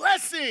be a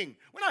blessing.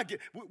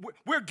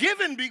 We're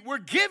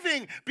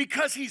giving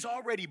because he's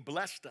already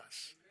blessed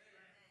us.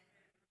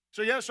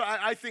 So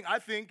I think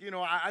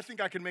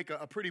I can make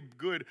a pretty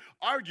good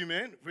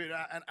argument,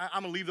 and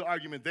I'm gonna leave the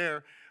argument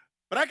there.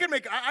 But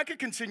I could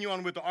continue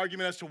on with the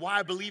argument as to why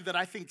I believe that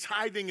I think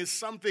tithing is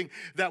something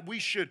that we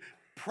should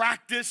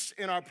practice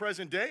in our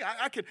present day.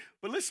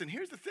 But listen,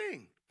 here's the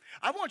thing.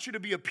 I want you to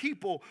be a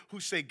people who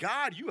say,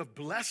 God, you have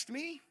blessed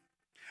me.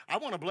 I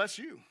want to bless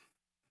you.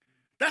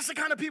 That's the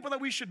kind of people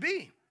that we should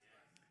be.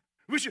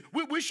 We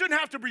shouldn't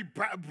have to be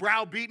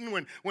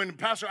browbeaten when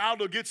Pastor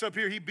Aldo gets up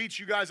here. He beats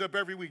you guys up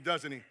every week,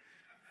 doesn't he?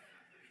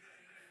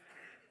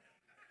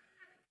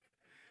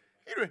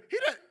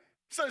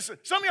 So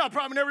some of y'all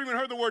probably never even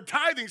heard the word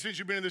tithing since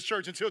you've been in this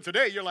church until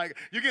today.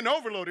 You're getting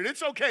overloaded.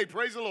 It's okay.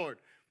 Praise the Lord.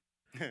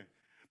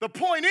 The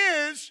point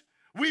is,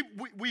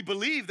 we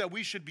believe that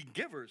we should be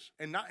givers,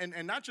 and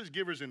not just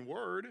givers in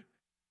word,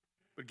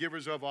 but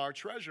givers of our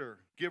treasure,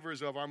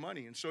 givers of our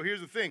money. And so here's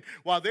the thing.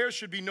 While there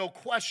should be no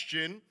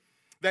question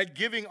that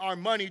giving our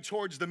money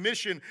towards the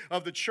mission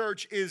of the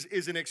church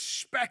is an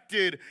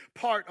expected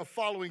part of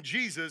following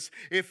Jesus,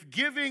 if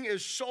giving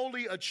is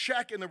solely a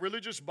check in the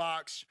religious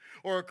box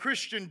or a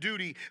Christian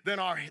duty, then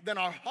our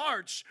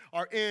hearts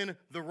are in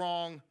the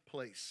wrong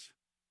place.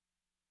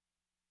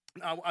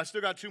 Now, I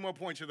still got 2 more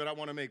points here that I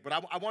want to make, but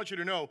I want you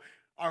to know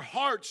our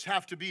hearts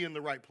have to be in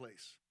the right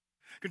place.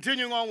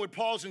 Continuing on with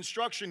Paul's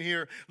instruction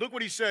here, look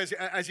what he says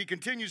as he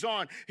continues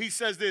on. He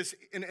says this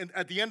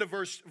at the end of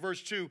verse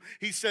 2.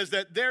 He says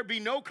that there be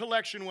no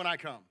collection when I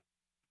come.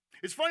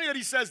 It's funny that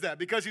he says that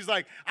because he's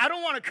like, I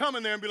don't want to come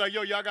in there and be like,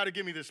 yo, y'all got to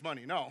give me this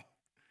money. No.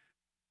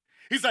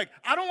 He's like,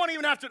 I don't want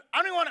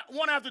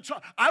to have to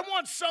talk. I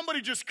want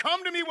somebody just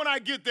come to me when I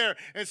get there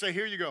and say,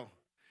 here you go.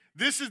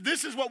 This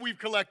is what we've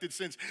collected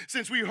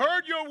since we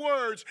heard your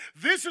words.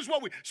 This is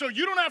what so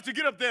you don't have to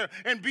get up there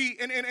and be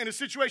in a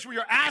situation where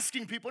you're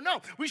asking people.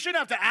 No, we shouldn't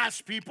have to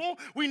ask people.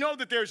 We know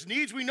that there's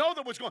needs. We know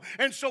that what's going on.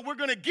 And so we're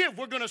going to give.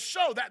 We're going to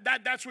sow.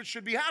 That's what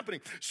should be happening.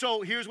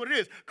 So here's what it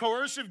is.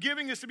 Coercive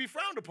giving is to be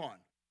frowned upon.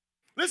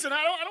 Listen,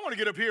 I don't want to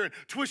get up here and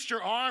twist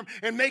your arm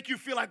and make you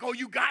feel like, oh,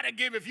 you got to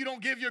give. If you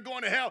don't give, you're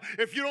going to hell.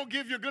 If you don't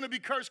give, you're going to be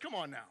cursed. Come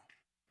on now.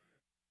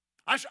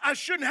 I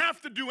shouldn't have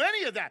to do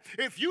any of that.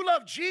 If you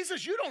love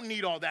Jesus, you don't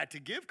need all that to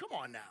give. Come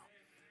on now.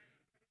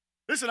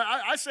 Listen,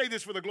 I say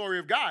this for the glory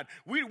of God.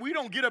 We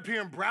don't get up here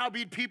and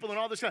browbeat people and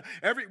all this stuff.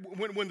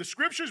 When the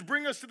scriptures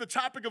bring us to the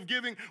topic of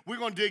giving, we're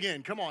going to dig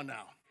in. Come on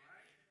now.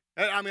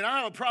 I mean, I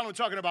don't have a problem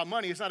talking about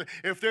money. It's not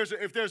if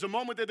there's a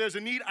moment that there's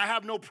a need, I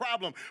have no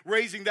problem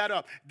raising that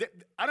up.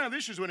 I don't have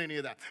issues with any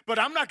of that. But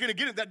I'm not going to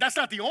get it. That's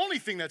not the only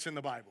thing that's in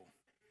the Bible.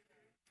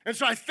 And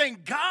so I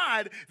thank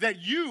God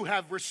that you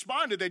have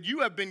responded, that you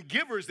have been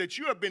givers, that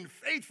you have been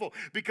faithful.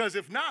 Because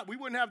if not, we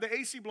wouldn't have the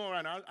AC blowing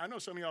right now. I know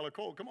some of y'all are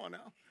cold. Come on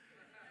now.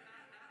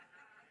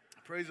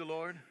 Praise the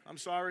Lord. I'm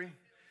sorry.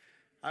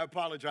 I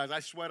apologize. I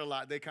sweat a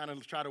lot. They kind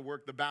of try to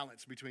work the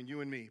balance between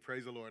you and me.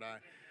 Praise the Lord.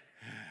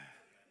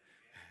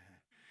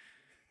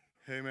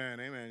 Amen,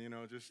 amen. You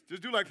know, just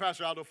do like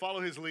Pastor Aldo.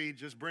 Follow his lead.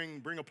 Just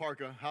bring a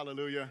parka.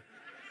 Hallelujah.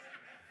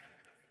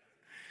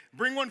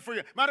 Bring one for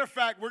you. Matter of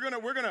fact, we're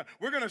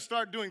gonna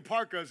start doing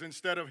parkas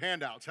instead of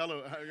handouts.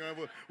 Hello,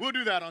 we'll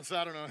do that on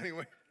Saturday.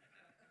 Anyway.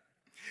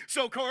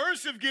 So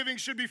coercive giving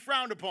should be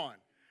frowned upon,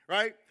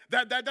 right?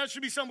 That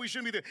should be something we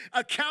shouldn't be there.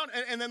 Account,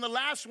 and then the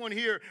last one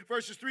here,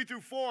 verses 3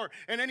 through 4,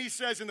 and then he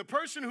says, and the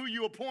person who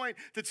you appoint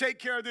to take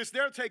care of this,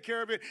 they'll take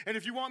care of it. And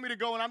if you want me to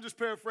go, and I'm just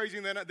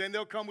paraphrasing, then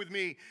they'll come with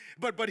me.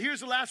 But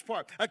here's the last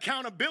part.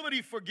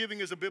 Accountability for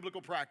giving is a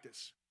biblical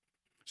practice.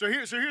 So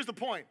here's the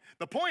point.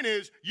 The point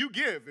is, you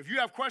give. If you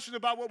have questions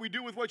about what we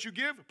do with what you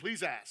give,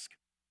 please ask.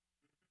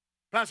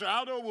 Pastor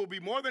Aldo will be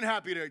more than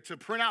happy to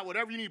print out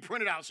whatever you need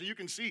printed out so you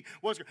can see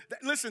what's going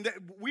on. Listen,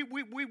 we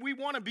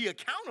want to be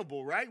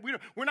accountable, right?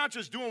 We're not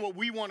just doing what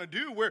we want to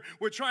do.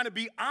 We're trying to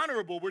be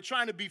honorable. We're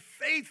trying to be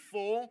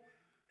faithful.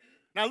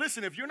 Now,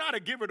 listen, if you're not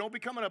a giver, don't be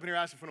coming up in here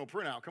asking for no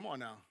printout. Come on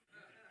now.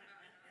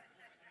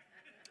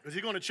 Because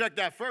he's going to check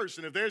that first.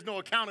 And if there's no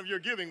account of your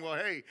giving, well,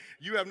 hey,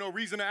 you have no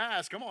reason to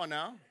ask. Come on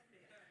now.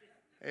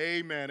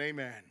 Amen,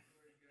 amen.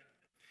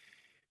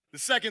 The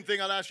second thing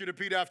I'll ask you to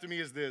repeat after me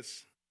is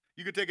this.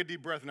 You can take a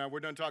deep breath now.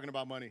 We're done talking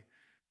about money.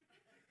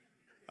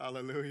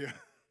 Hallelujah.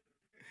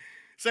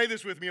 Say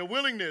this with me. A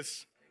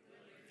willingness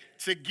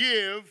to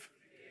give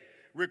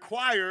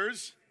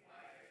requires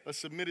a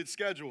submitted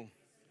schedule.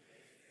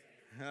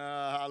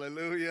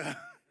 Hallelujah.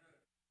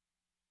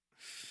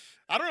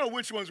 I don't know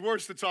which one's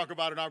worse to talk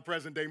about in our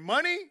present day,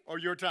 money or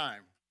your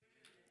time.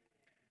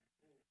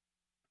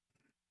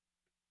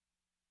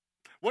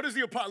 What is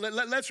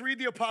let's read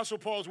the Apostle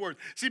Paul's words.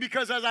 See,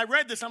 because as I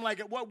read this, I'm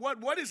like,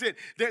 what is it?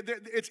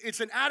 It's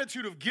an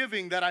attitude of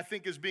giving that I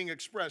think is being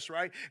expressed,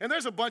 right? And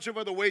there's a bunch of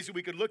other ways that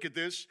we could look at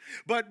this.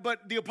 But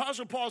the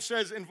Apostle Paul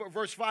says in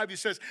verse 5, he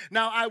says,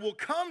 now I will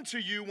come to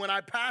you when I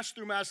pass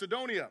through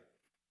Macedonia.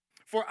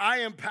 For I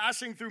am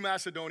passing through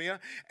Macedonia,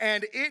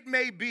 and it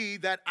may be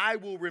that I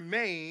will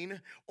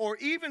remain or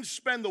even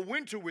spend the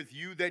winter with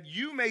you, that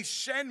you may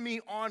send me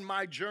on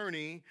my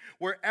journey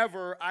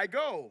wherever I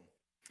go.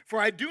 For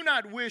I do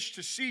not wish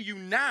to see you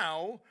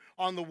now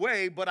on the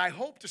way, but I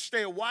hope to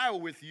stay a while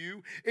with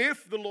you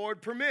if the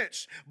Lord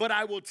permits. But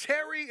I will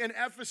tarry in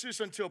Ephesus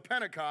until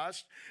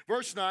Pentecost.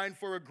 Verse 9,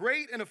 for a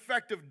great and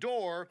effective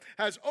door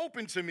has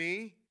opened to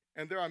me,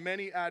 and there are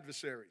many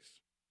adversaries.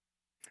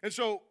 And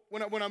so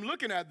when I'm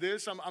looking at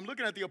this, I'm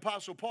looking at the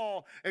Apostle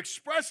Paul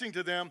expressing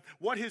to them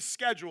what his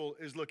schedule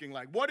is looking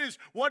like. What is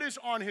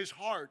on his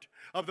heart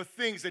of the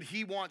things that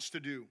he wants to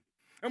do.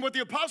 And what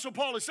the Apostle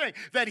Paul is saying,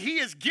 that he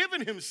has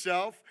given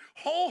himself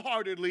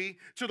wholeheartedly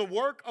to the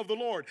work of the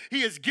Lord.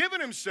 He has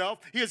given himself,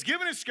 he has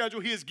given his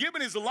schedule, he has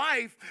given his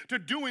life to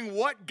doing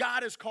what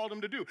God has called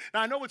him to do. Now,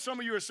 I know what some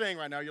of you are saying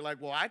right now. You're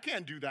like, well, I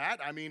can't do that.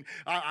 I mean,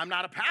 I'm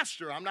not a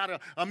pastor. I'm not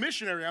a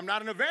missionary. I'm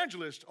not an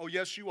evangelist. Oh,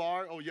 yes, you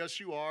are. Oh, yes,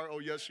 you are. Oh,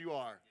 yes, you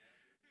are.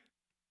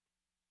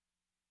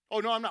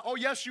 Oh, no, I'm not. Oh,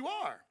 yes, you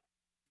are.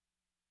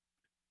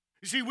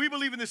 You see, we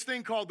believe in this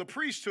thing called the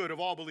priesthood of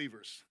all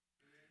believers.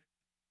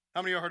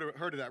 How many of you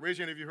heard of that? Raise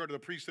your hand if you heard of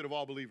the priesthood of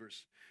all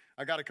believers.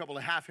 I got a couple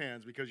of half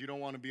hands because you don't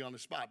want to be on the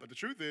spot. But the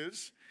truth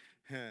is,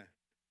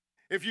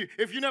 If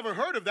you never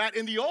heard of that,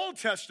 in the Old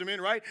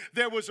Testament, right,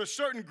 there was a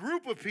certain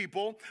group of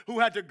people who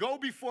had to go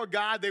before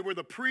God. They were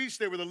the priests,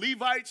 they were the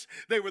Levites,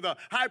 they were the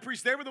high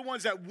priests. They were the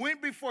ones that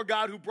went before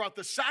God, who brought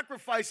the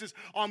sacrifices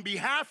on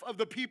behalf of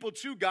the people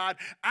to God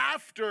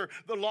after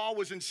the law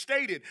was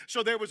instated.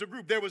 So there was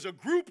a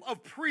group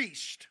of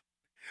priests.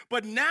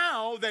 But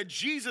now that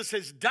Jesus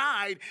has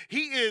died,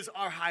 he is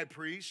our high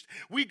priest.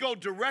 We go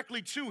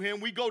directly to him.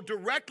 We go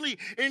directly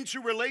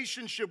into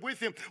relationship with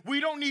him.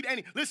 We don't need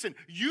listen,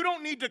 you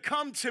don't need to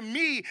come to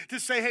me to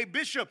say, hey,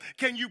 Bishop,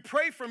 can you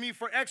pray for me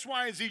for X,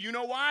 Y, and Z? You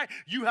know why?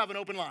 You have an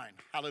open line.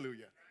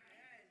 Hallelujah.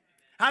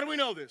 How do we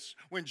know this?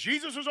 When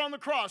Jesus was on the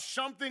cross,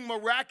 something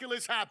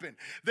miraculous happened.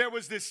 There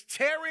was this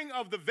tearing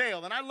of the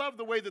veil, and I love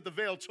the way that the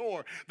veil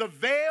tore. The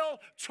veil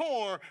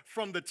tore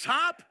from the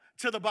top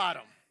to the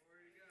bottom.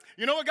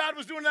 You know what God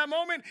was doing in that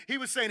moment? He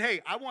was saying, hey,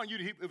 I want you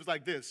to, it was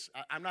like this.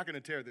 I'm not going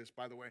to tear this,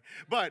 by the way.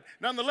 But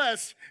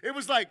nonetheless, it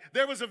was like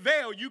there was a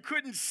veil. You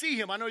couldn't see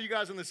him. I know you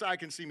guys on the side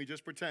can see me.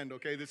 Just pretend,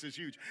 okay? This is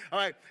huge. All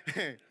right.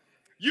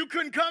 You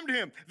couldn't come to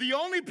him. The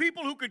only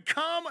people who could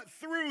come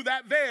through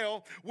that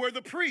veil were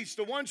the priests,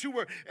 the ones who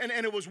were, and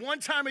it was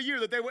one time a year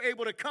that they were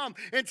able to come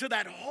into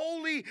that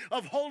holy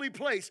of holy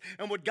place.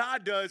 And what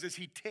God does is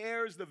he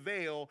tears the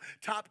veil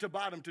top to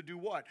bottom to do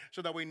what?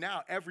 So that way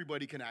now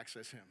everybody can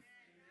access him.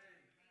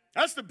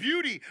 That's the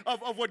beauty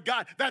of what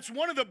God, that's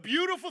one of the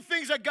beautiful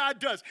things that God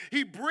does.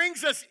 He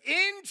brings us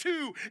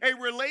into a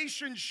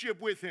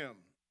relationship with him.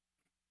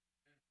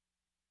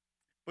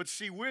 But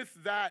see, with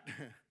that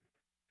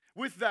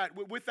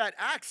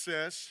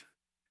access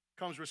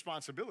comes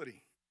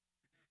responsibility.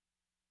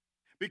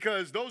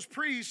 Because those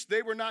priests,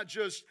 they were not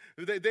just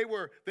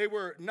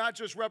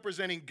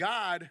representing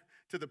God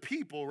to the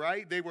people,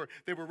 right? They were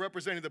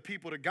representing the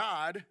people to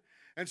God.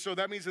 And so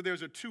that means that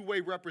there's a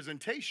two-way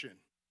representation.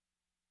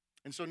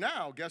 And so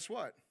now, guess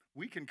what?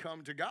 We can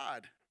come to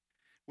God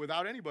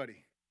without anybody.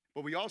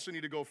 But we also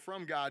need to go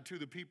from God to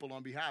the people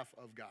on behalf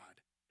of God.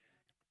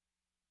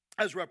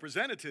 As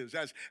representatives,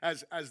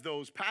 as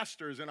those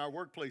pastors in our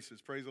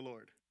workplaces, praise the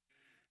Lord.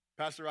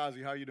 Pastor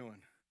Ozzie, how you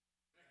doing?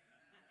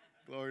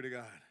 Glory to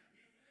God.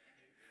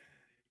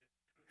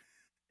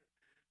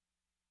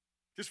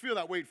 Just feel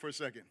that weight for a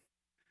second.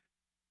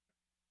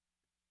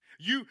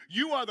 You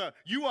are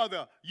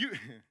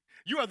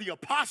the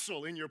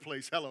apostle in your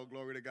place. Hello,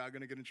 glory to God.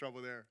 Going to get in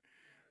trouble there.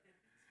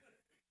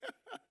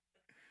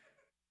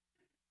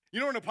 You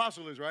know what an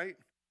apostle is, right?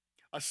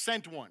 A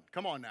sent one.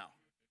 Come on now.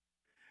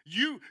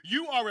 You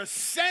are a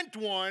sent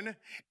one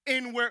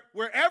in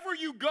wherever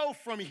you go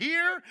from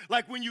here.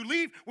 Like when you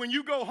leave, when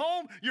you go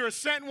home, you're a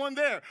sent one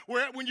there.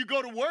 When you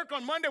go to work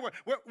on Monday,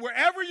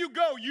 wherever you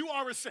go, you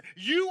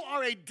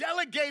are a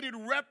delegated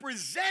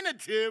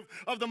representative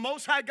of the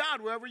Most High God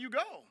wherever you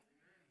go.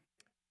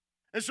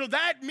 And so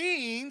that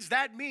means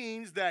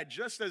that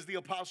just as the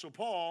Apostle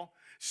Paul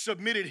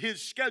submitted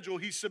his schedule,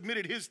 he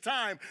submitted his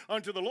time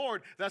unto the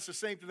Lord, that's the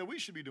same thing that we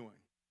should be doing.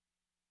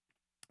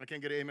 I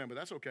can't get an amen, but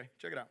that's okay.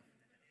 Check it out.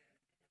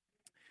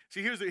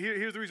 See, here's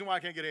the reason why I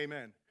can't get an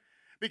amen.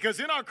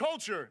 Because in our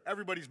culture,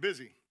 everybody's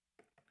busy.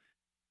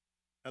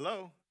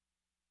 Hello?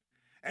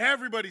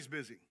 Everybody's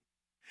busy.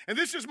 And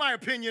this is my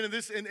opinion, and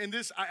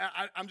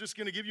I'm just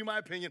going to give you my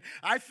opinion.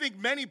 I think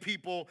many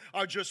people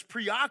are just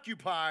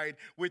preoccupied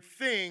with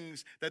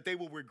things that they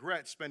will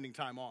regret spending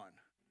time on.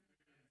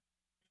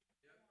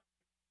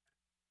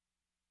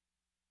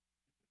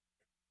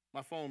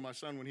 My phone, my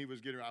son, when he was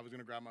getting, I was going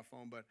to grab my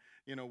phone, but,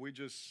 we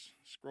just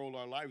scroll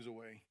our lives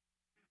away.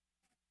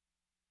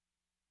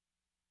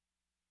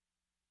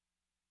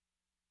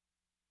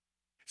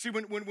 See,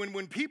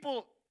 when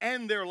people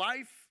end their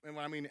life, and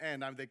when I mean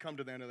end, they come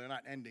to the end, they're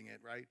not ending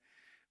it, right?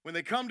 When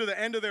they come to the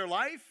end of their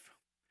life,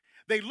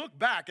 they look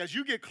back. As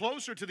you get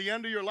closer to the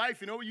end of your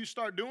life, you know what you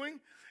start doing?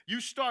 You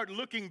start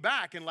looking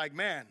back and like,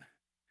 man,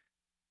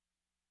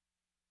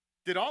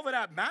 did all of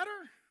that matter?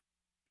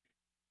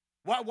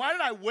 Why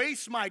did I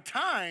waste my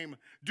time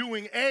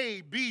doing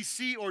A, B,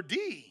 C, or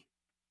D?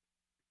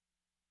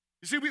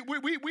 You see,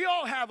 we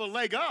all have a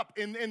leg up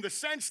in the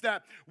sense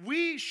that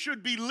we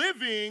should be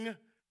living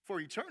for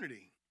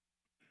eternity.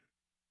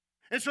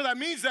 And so that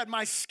means that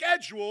my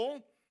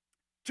schedule,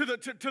 to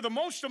the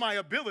most of my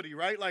ability,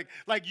 right? Like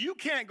you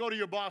can't go to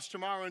your boss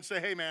tomorrow and say,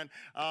 hey, man,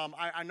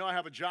 I know I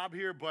have a job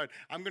here, but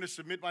I'm going to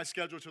submit my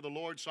schedule to the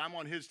Lord, so I'm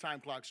on his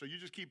time clock. So you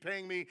just keep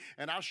paying me,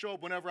 and I'll show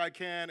up whenever I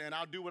can, and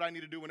I'll do what I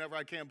need to do whenever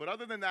I can. But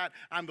other than that,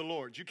 I'm the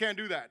Lord's. You can't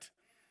do that.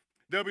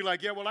 They'll be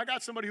like, yeah, well, I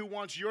got somebody who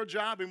wants your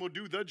job and will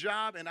do the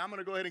job, and I'm going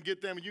to go ahead and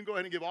get them, and you can go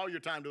ahead and give all your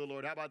time to the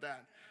Lord. How about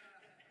that?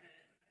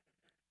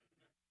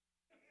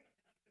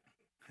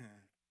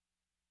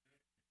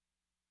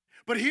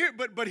 But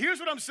here's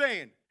what I'm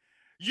saying.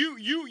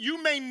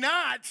 You may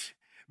not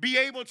be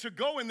able to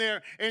go in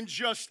there and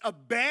just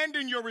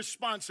abandon your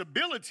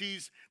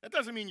responsibilities. That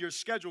doesn't mean your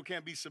schedule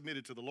can't be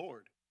submitted to the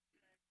Lord.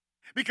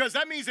 Because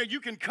that means that you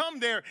can come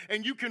there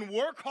and you can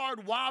work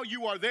hard while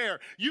you are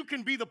there. You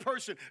can be the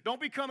person. Don't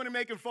be coming and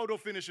making photo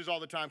finishes all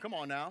the time. Come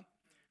on now.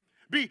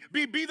 Be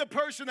the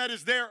person that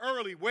is there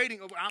early,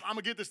 waiting. I'm going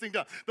to get this thing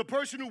done. The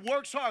person who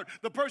works hard,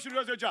 the person who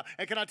does their job.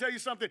 And can I tell you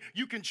something?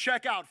 You can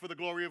check out for the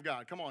glory of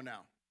God. Come on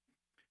now.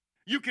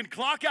 You can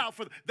clock out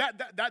for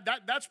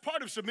that's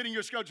part of submitting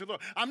your schedule to the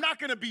Lord. I'm not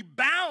going to be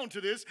bound to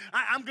this.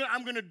 I'm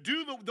going to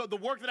do the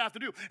work that I have to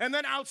do. And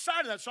then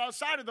outside of that, so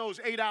outside of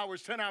those 8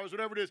 hours, 10 hours,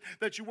 whatever it is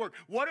that you work,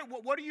 what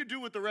do you do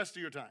with the rest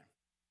of your time?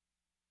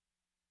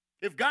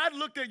 If God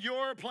looked at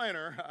your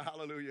planner,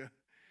 hallelujah,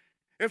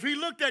 if he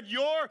looked at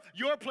your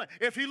plan,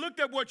 if he looked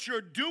at what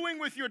you're doing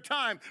with your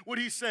time, would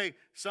he say,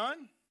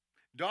 son,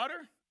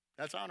 daughter,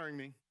 that's honoring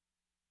me?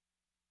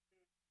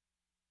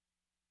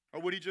 Or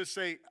would he just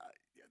say,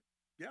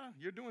 yeah,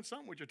 you're doing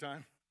something with your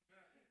time.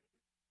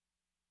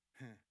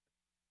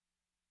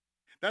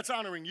 That's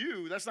honoring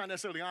you. That's not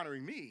necessarily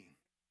honoring me.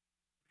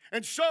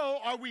 And so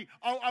are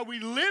we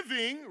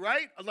living,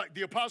 right? Like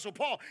the Apostle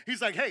Paul,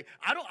 he's like, hey,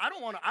 I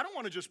don't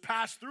want to just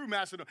pass through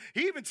Macedonia.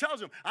 He even tells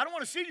him, I don't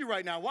want to see you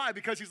right now. Why?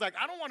 Because he's like,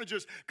 I don't want to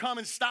just come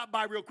and stop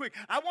by real quick.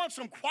 I want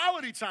some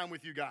quality time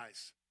with you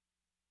guys.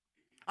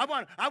 I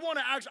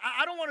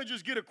don't want to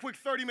just get a quick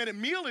 30-minute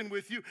meal in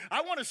with you.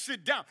 I want to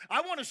sit down.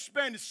 I want to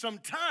spend some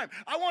time.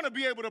 I want to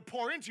be able to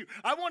pour into you.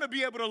 I want to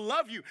be able to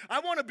love you. I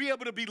want to be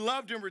able to be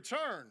loved in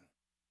return.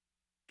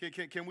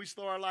 Can we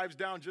slow our lives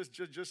down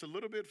just a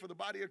little bit for the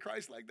body of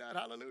Christ like that?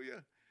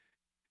 Hallelujah.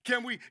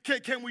 Can we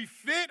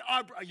fit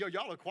our,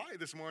 y'all are quiet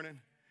this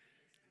morning.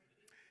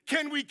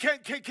 Can we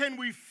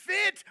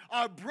fit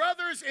our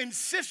brothers and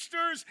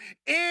sisters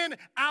in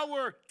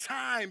our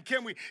time?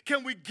 Can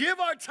we give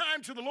our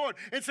time to the Lord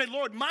and say,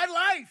 Lord, my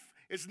life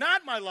is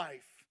not my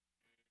life.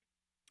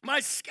 My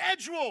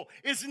schedule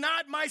is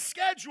not my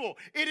schedule.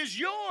 It is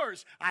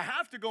yours. I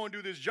have to go and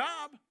do this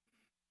job.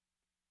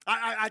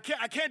 I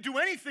can't do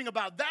anything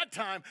about that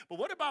time, but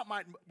what about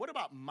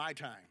my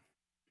time?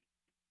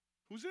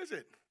 Whose is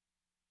it?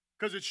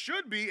 Because it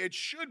should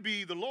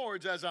be the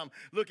Lord's, as I'm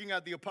looking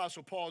at the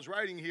Apostle Paul's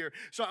writing here.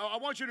 So I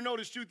want you to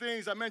notice two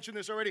things. I mentioned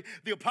this already.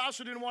 The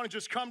apostle didn't want to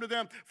just come to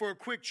them for a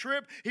quick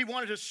trip. He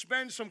wanted to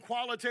spend some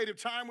qualitative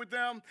time with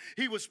them.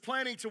 He was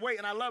planning to wait,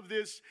 and I love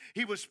this.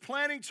 He was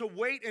planning to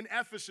wait in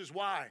Ephesus.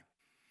 Why?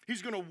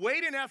 He's going to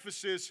wait in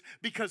Ephesus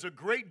because a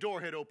great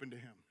door had opened to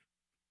him.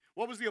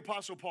 What was the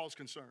Apostle Paul's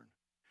concern?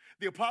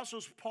 The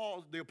Apostle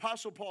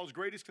Paul's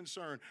greatest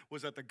concern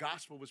was that the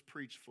gospel was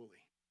preached fully.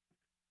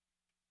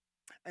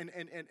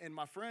 And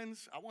my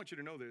friends, I want you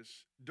to know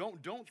this.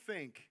 Don't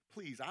think,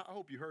 please, I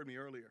hope you heard me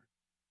earlier.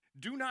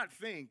 Do not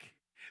think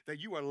that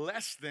you are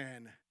less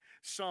than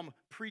some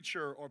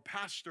preacher or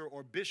pastor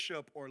or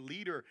bishop or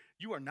leader.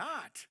 You are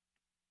not.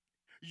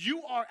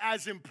 You are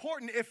as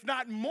important, if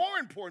not more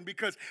important,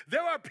 because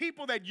there are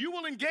people that you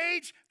will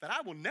engage that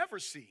I will never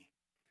see.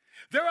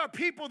 There are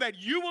people that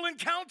you will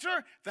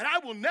encounter that I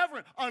will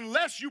never,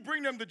 unless you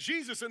bring them to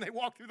Jesus and they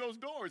walk through those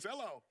doors.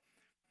 Hello.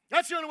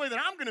 That's the only way that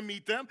I'm going to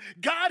meet them.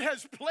 God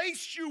has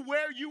placed you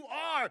where you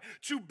are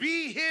to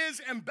be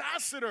his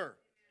ambassador, amen,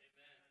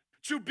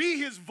 to be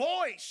his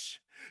voice,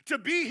 to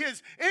be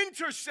his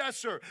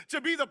intercessor,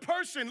 to be the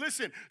person,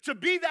 listen, to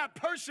be that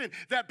person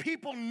that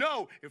people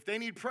know if they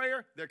need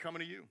prayer, they're coming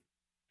to you.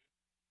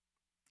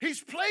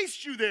 He's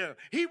placed you there.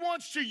 He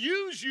wants to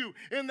use you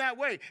in that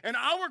way. And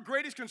our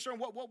greatest concern,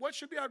 what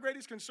should be our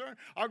greatest concern?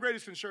 Our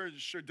greatest concern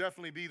should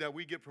definitely be that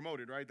we get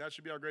promoted, right? That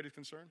should be our greatest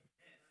concern.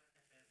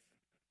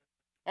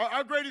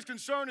 Our greatest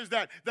concern is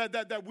that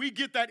we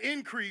get that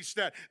increase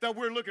that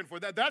we're looking for.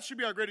 That should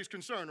be our greatest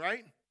concern,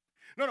 right?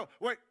 No,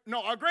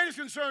 our greatest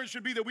concern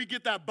should be that we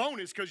get that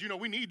bonus because,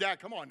 we need that.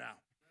 Come on now.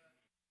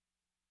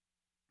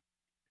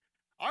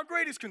 Our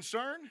greatest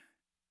concern,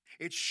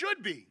 it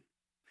should be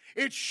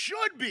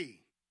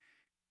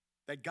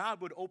that God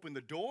would open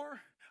the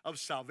door of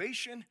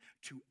salvation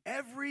to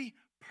every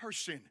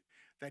person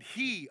that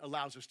he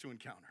allows us to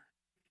encounter.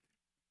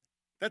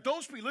 That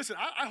those people, listen,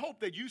 I hope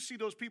that you see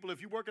those people,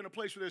 if you work in a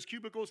place where there's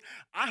cubicles,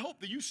 I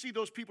hope that you see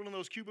those people in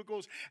those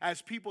cubicles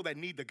as people that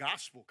need the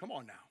gospel. Come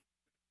on now.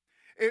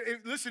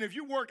 Listen, if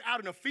you work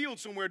out in a field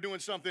somewhere doing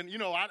something,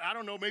 I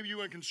don't know, maybe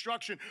you're in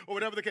construction or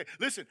whatever the case.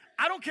 Listen,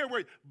 I don't care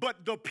where,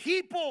 but the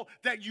people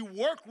that you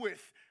work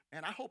with,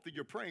 man, I hope that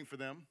you're praying for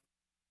them.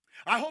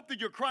 I hope that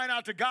you're crying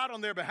out to God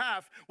on their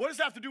behalf. What does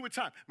that have to do with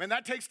time? Man,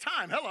 that takes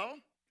time. Hello.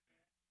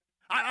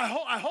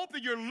 I hope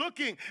that you're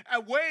looking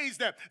at ways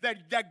that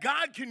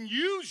God can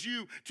use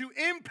you to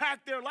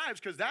impact their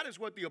lives, because that is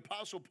what the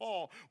Apostle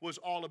Paul was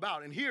all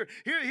about. And here's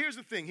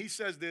the thing. He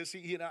says this.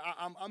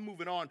 I'm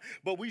moving on,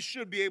 but we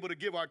should be able to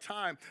give our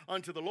time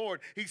unto the Lord.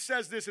 He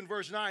says this in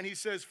verse 9. He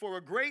says, for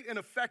a great and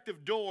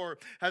effective door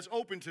has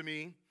opened to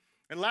me.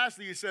 And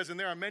lastly, he says, and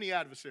there are many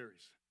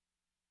adversaries.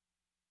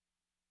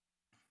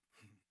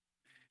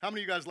 How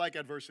many of you guys like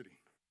adversity?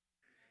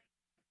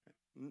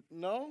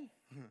 No?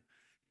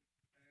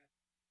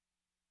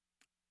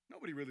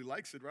 Nobody really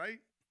likes it, right?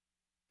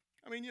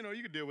 I mean, you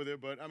can deal with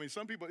it, but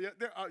some people,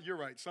 you're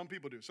right. Some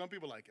people do. Some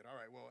people like it. All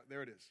right, well,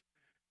 there it is.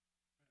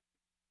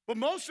 But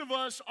most of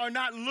us are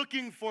not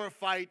looking for a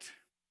fight.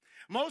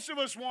 Most of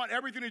us want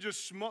everything to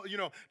just,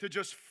 to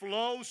just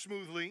flow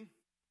smoothly.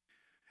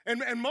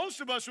 And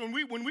most of us, when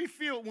we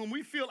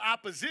feel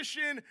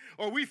opposition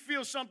or we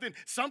feel something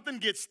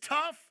gets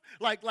tough,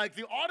 like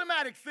the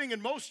automatic thing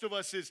in most of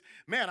us is,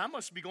 man, I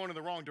must be going in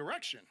the wrong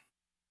direction.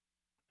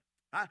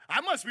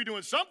 I must be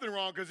doing something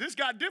wrong because this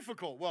got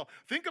difficult. Well,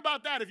 think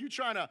about that if you're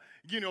trying to,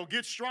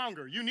 get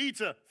stronger. You need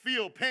to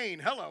feel pain.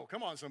 Hello,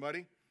 come on,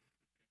 somebody.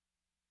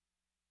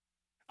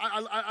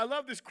 I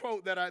love this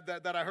quote that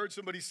I heard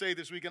somebody say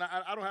this week, and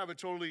I don't have it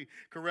totally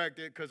correct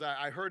because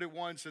I heard it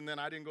once and then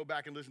I didn't go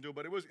back and listen to it,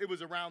 but it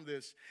was around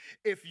this.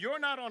 If you're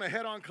not on a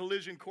head-on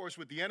collision course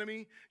with the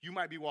enemy, you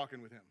might be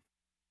walking with him.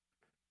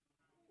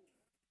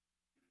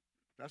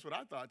 That's what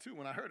I thought too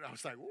when I heard it. I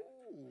was like,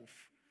 ooh.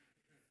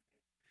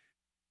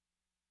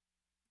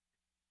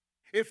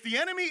 If the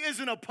enemy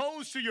isn't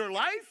opposed to your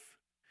life,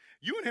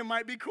 you and him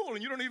might be cool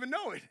and you don't even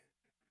know it.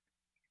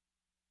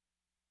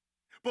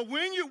 But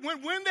when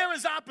there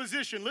is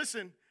opposition,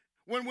 listen,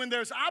 when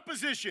there's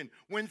opposition,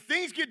 when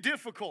things get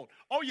difficult,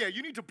 oh yeah,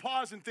 you need to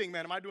pause and think,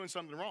 man, am I doing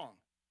something wrong?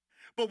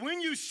 But when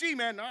you see,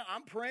 man,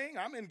 I'm praying,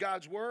 I'm in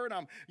God's word,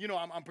 I'm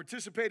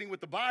participating with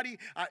the body,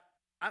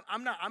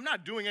 I'm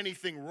not doing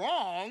anything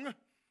wrong,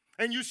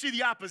 and you see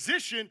the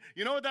opposition,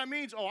 you know what that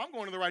means? Oh, I'm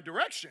going in the right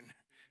direction.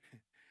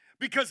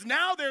 Because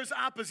now there's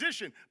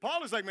opposition.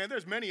 Paul is like, man,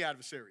 there's many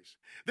adversaries.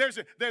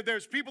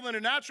 There's people in the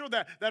natural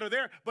that are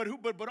there, but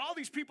all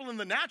these people in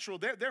the natural,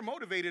 they're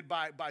motivated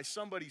by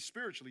somebody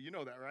spiritually. You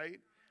know that, right?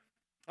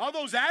 All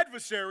those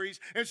adversaries,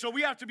 and so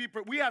we have to be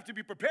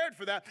prepared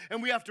for that,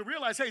 and we have to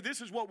realize, hey, this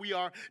is what we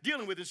are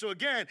dealing with. And so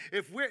again,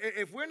 if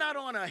we're not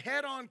on a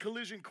head-on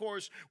collision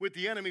course with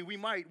the enemy, we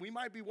might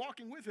be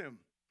walking with him.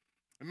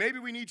 And maybe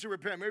we need to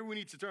repent. Maybe we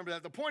need to turn to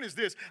that. The point is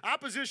this: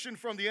 opposition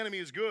from the enemy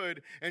is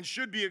good and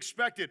should be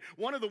expected.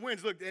 One of the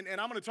wins, look, and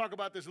I'm going to talk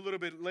about this a little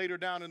bit later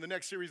down in the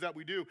next series that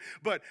we do.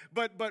 But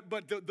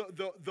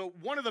the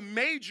one of the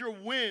major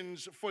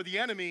wins for the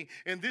enemy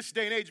in this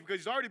day and age, because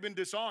he's already been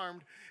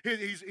disarmed,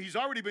 he's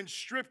already been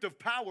stripped of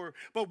power.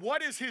 But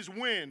what is his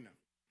win?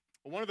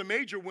 One of the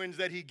major wins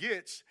that he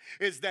gets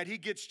is that he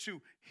gets to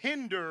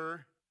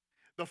hinder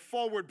the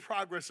forward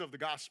progress of the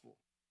gospel.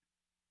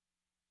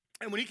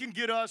 And when he can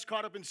get us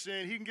caught up in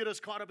sin, he can get us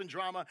caught up in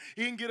drama,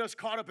 he can get us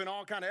caught up in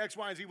all kind of X,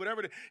 Y, and Z,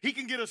 whatever he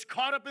can get us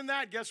caught up in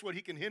that, guess what?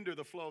 He can hinder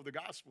the flow of the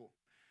gospel.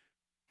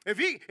 If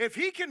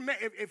he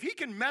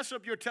can mess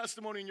up your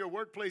testimony in your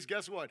workplace,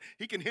 guess what?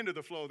 He can hinder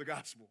the flow of the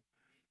gospel.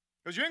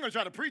 Because you ain't going to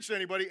try to preach to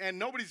anybody, and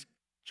nobody's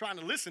trying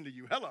to listen to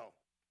you. Hello.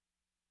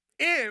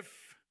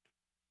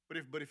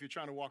 But if you're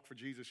trying to walk for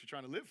Jesus, you're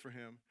trying to live for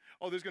him,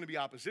 there's going to be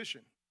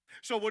opposition.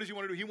 So what does he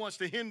want to do? He wants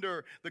to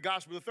hinder the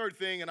gospel. The third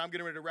thing, and I'm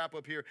getting ready to wrap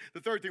up here. The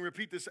third thing,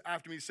 repeat this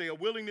after me. Say, a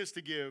willingness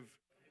to give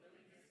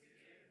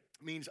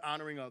means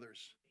honoring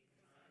others.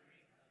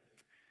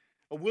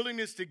 A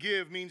willingness to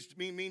give means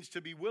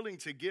to be willing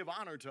to give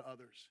honor to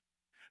others,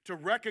 to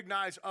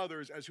recognize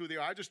others as who they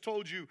are. I just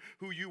told you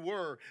who you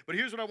were, but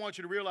here's what I want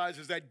you to realize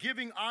is that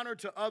giving honor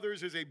to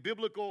others is a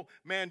biblical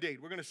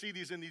mandate. We're going to see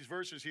these in these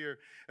verses here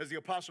as the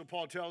Apostle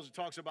Paul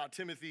talks about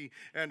Timothy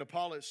and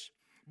Apollos.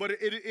 But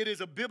it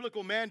is a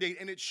biblical mandate,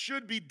 and it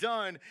should be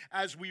done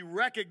as we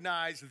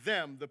recognize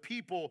them, the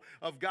people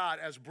of God,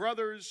 as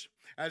brothers,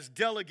 as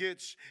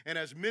delegates, and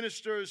as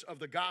ministers of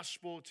the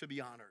gospel to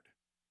be honored.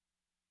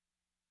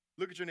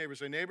 Look at your neighbor.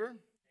 Say, neighbor.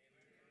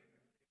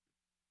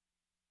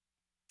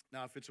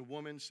 Now, if it's a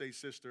woman, say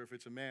sister. If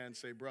it's a man,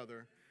 say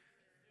brother.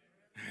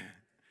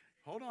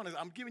 Hold on.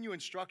 I'm giving you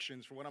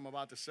instructions for what I'm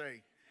about to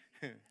say.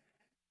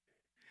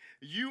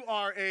 You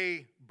are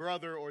a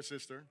brother or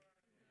sister.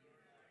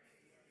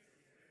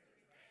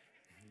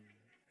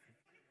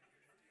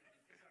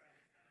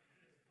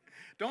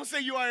 Don't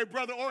say you are a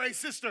brother or a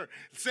sister.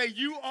 Say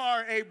you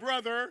are a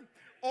brother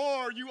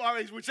or you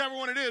are whichever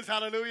one it is.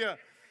 Hallelujah.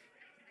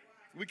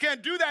 We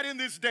can't do that in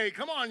this day.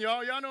 Come on,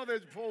 y'all. Y'all know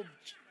there's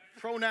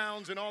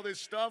pronouns and all this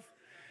stuff.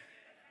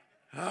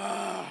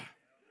 I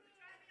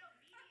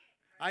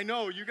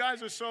know. You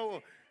guys are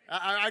so...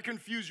 I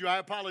confuse you. I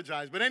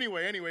apologize. But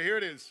anyway, here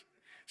it is.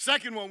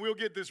 Second one, we'll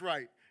get this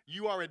right.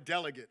 You are a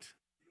delegate.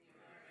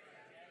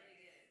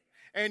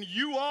 And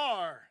you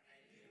are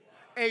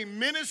a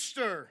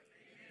minister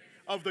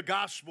of the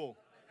gospel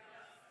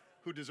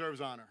who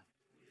deserves honor.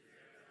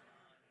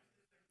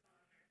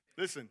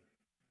 Listen,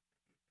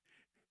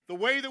 the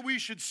way that we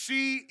should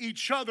see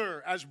each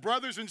other as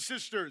brothers and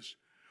sisters,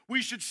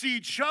 we should see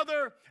each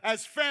other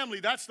as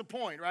family. That's the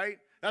point, right?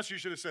 That's what you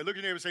should have said. Look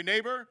at your neighbor and say,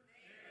 neighbor,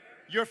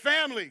 your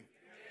family.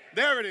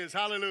 There it is.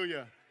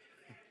 Hallelujah.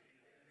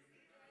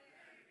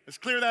 Let's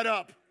clear that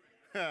up.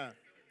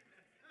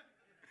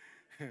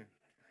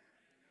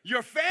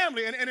 Your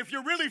family, and if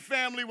you're really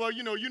family, well,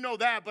 you know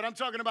that, but I'm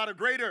talking about a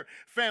greater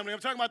family. I'm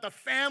talking about the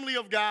family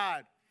of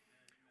God.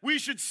 We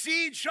should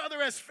see each other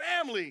as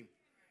family.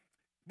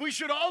 We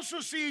should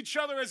also see each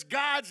other as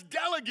God's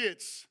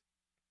delegates.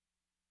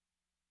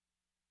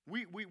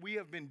 We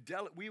have been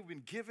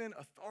given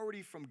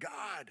authority from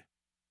God.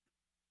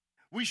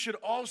 We should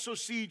also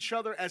see each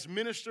other as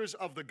ministers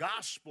of the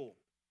gospel.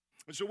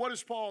 And so what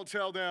does Paul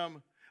tell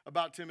them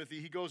about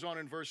Timothy? He goes on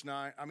in verse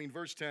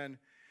 10.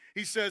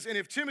 He says, and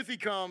if Timothy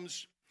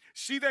comes,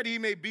 See that he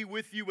may be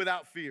with you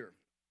without fear.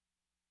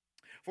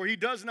 For he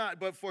does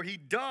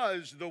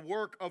the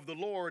work of the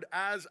Lord,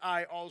 as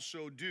I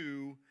also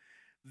do.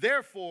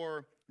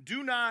 Therefore,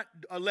 do not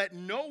let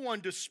no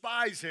one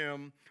despise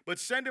him, but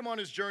send him on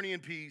his journey in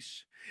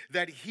peace,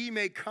 that he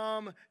may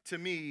come to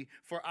me,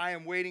 for I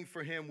am waiting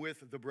for him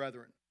with the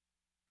brethren.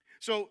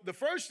 So the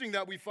first thing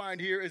that we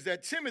find here is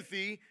that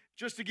Timothy,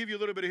 just to give you a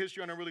little bit of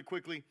history on him really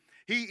quickly,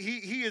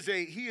 he is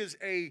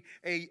a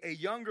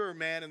younger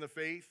man in the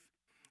faith.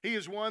 He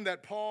is one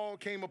that Paul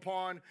came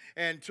upon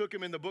and took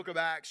him in the book of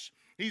Acts.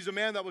 He's a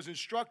man that was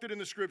instructed in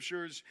the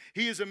scriptures.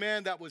 He is a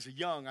man that was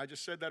young. I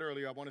just said that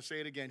earlier. I want to say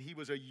it again. He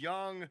was a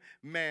young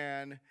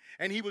man,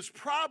 and he was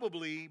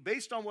probably,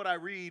 based on what I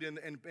read in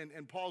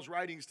Paul's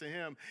writings to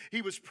him,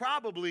 he was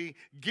probably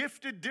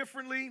gifted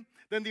differently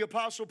than the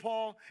Apostle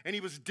Paul, and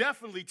he was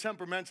definitely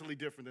temperamentally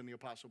different than the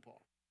Apostle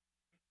Paul.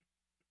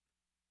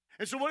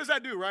 And so what does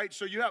that do, right?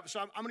 So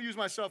I'm going to use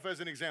myself as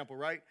an example,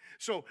 right?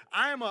 So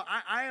I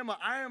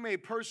am a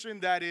person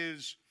that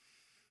is,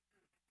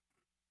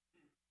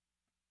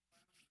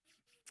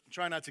 I'm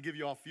trying not to give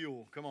you all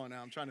fuel. Come on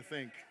now, I'm trying to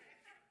think.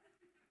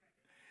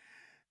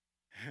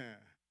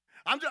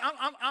 I'm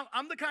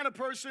the kind of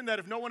person that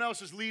if no one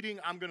else is leading,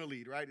 I'm going to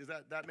lead, right? Does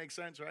that make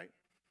sense, right?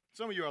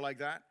 Some of you are like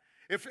that.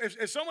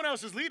 If someone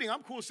else is leading,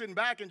 I'm cool sitting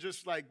back and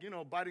just like,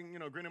 biting,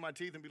 gritting my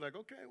teeth and be like,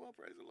 okay, well,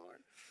 praise the Lord.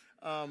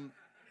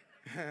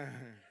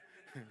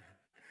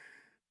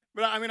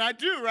 But I mean, I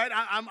do, right?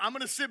 I'm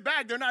going to sit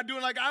back. They're not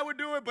doing like I would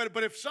do it,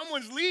 but if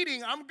someone's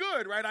leading, I'm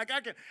good, right? Like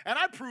I can, and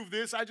I prove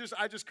this. I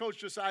just coached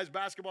Josiah's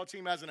basketball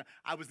team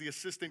I was the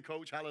assistant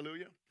coach.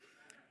 Hallelujah.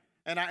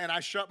 And I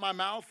shut my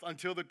mouth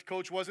until the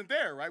coach wasn't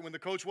there, right? When the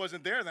coach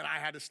wasn't there, then I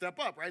had to step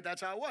up, right? That's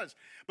how it was.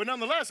 But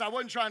nonetheless, I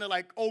wasn't trying to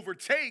like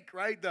overtake,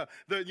 right, the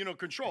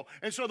control.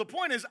 And so the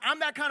point is, I'm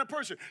that kind of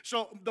person.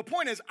 So the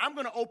point is, I'm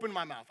going to open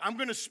my mouth. I'm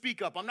going to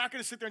speak up. I'm not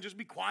going to sit there and just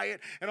be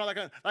quiet and all that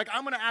kind of, like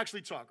I'm going to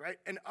actually talk, right?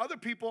 And other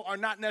people are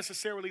not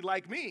necessarily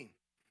like me.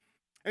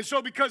 And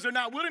so because they're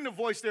not willing to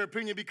voice their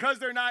opinion, because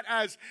they're not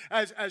as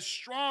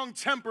strong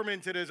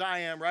temperamented as I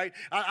am, right?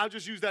 I'll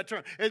just use that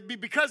term.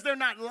 Because they're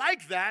not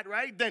like that,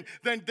 right? Then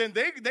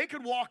they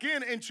could walk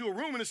into a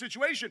room in a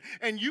situation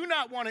and you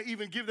not want to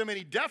even give them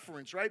any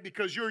deference, right?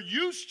 Because you're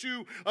used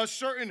to a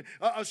certain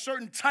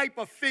type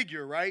of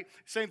figure, right?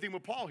 Same thing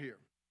with Paul here.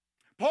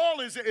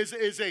 Paul is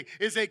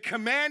a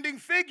commanding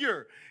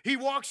figure. He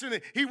walks in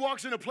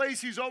a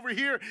place. He's over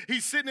here.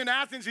 He's sitting in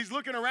Athens. He's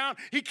looking around.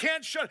 He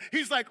can't shut.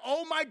 He's like,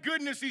 oh my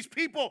goodness, these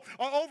people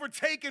are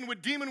overtaken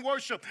with demon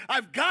worship.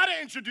 I've got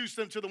to introduce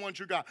them to the one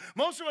true God.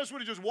 Most of us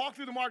would have just walked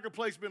through the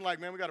marketplace, been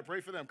like, man, we got to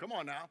pray for them. Come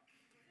on now.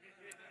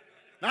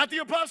 Not the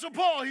Apostle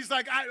Paul. He's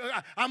like,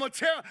 I'm a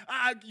terror.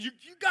 You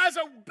guys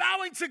are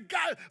bowing to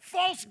God,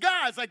 false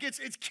gods. Like it's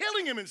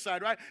killing him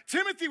inside, right?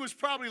 Timothy was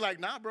probably like,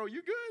 nah, bro,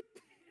 you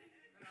good?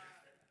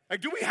 Like,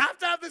 do we have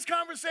to have this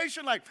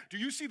conversation? Like, do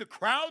you see the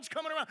crowds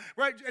coming around?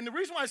 Right? And the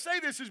reason why I say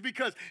this is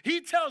because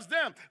he tells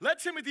them, let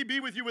Timothy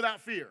be with you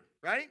without fear,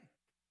 right?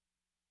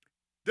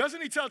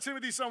 Doesn't he tell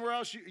Timothy somewhere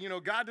else,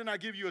 God did not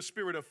give you a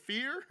spirit of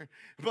fear,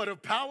 but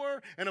of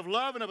power and of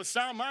love and of a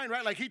sound mind,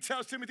 right? Like he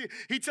tells Timothy,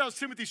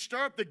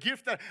 stir up the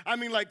gift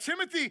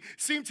Timothy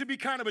seemed to be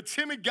kind of a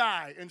timid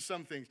guy in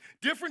some things.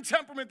 Different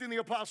temperament than the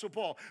Apostle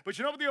Paul. But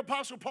you know what the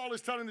Apostle Paul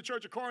is telling the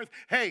church of Corinth?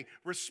 Hey,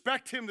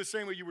 respect him the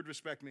same way you would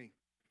respect me.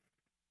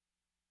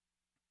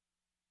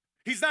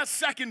 He's not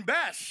second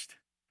best.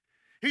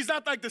 He's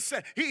not like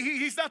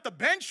he's not the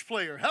bench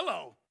player.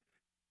 Hello.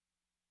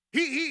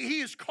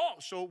 He is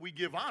called, so we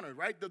give honor,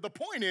 right? The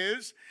point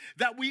is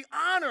that we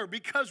honor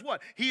because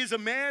what? He is a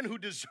man who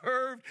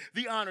deserved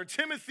the honor.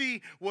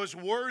 Timothy was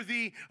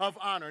worthy of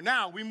honor.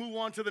 Now, we move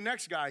on to the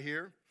next guy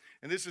here,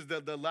 and this is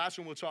the last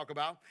one we'll talk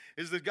about,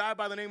 is the guy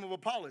by the name of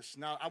Apollos.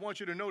 Now, I want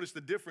you to notice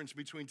the difference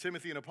between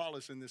Timothy and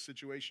Apollos in this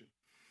situation.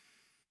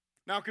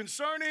 Now,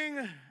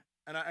 concerning...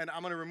 And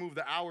I'm going to remove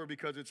the hour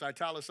because it's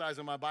italicized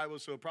in my Bible,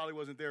 so it probably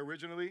wasn't there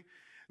originally.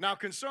 Now,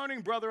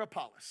 concerning brother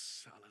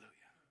Apollos, hallelujah.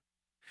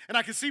 And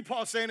I can see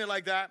Paul saying it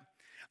like that.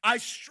 I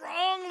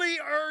strongly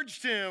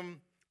urged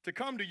him to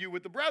come to you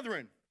with the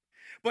brethren,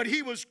 but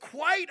he was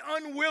quite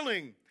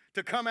unwilling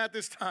to come at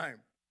this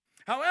time.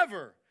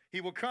 However,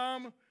 he will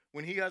come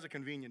when he has a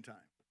convenient time.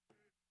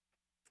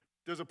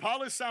 Does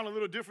Apollos sound a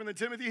little different than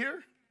Timothy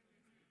here?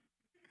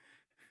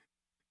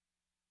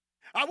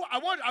 I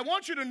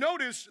want you to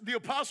notice the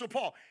Apostle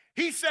Paul.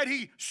 He said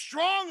he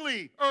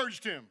strongly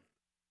urged him.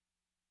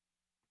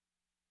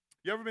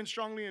 You ever been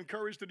strongly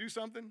encouraged to do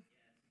something?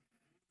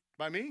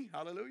 By me?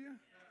 Hallelujah.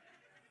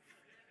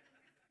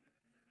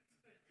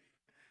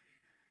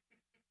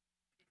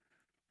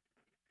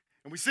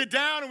 And we sit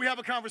down and we have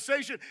a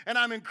conversation and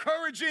I'm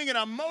encouraging and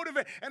I'm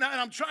motivating and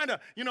I'm trying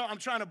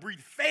to breathe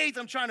faith.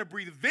 I'm trying to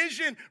breathe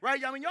vision,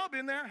 right? I mean, y'all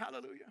been there.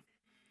 Hallelujah.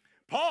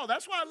 Paul,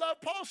 that's why I love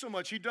Paul so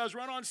much. He does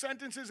run-on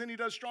sentences and he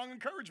does strong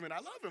encouragement. I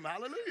love him.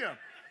 Hallelujah.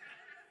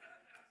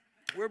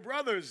 We're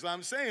brothers.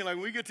 I'm saying, like,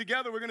 when we get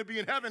together, we're going to be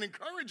in heaven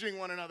encouraging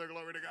one another.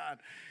 Glory to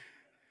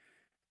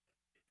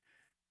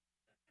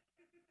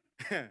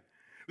God.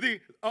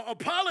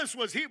 Apollos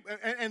was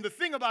and the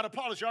thing about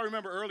Apollos, y'all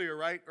remember earlier,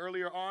 right?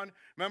 Earlier on,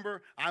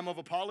 remember, I'm of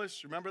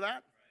Apollos, remember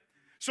that?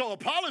 So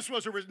Apollos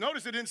was,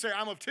 notice it didn't say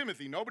I'm of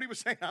Timothy. Nobody was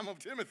saying I'm of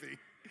Timothy,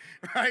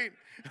 right?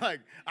 Like,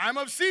 I'm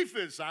of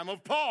Cephas, I'm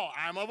of Paul,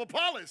 I'm of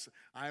Apollos.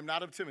 I am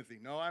not of Timothy.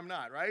 No, I'm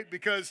not, right?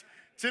 Because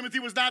Timothy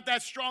was not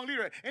that strong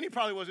leader, and he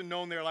probably wasn't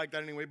known there like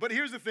that anyway. But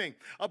here's the thing.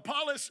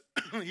 Apollos,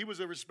 he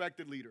was a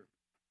respected leader,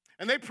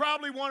 and they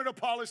probably wanted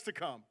Apollos to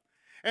come.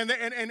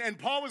 And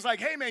Paul was like,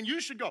 hey, man, you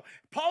should go.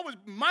 Paul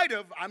might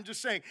have, I'm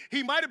just saying,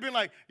 he might have been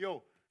like,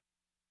 yo,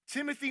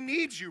 Timothy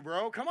needs you,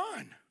 bro. Come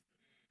on.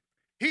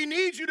 He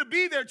needs you to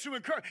be there to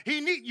encourage. He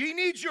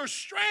needs your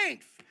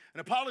strength.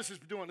 And Apollos is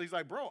doing, he's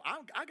like, bro,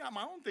 I got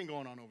my own thing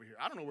going on over here.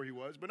 I don't know where he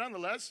was, but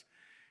nonetheless,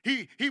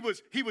 he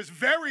was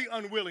very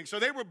unwilling. So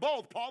they were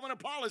both, Paul and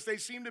Apollos, they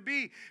seemed to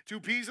be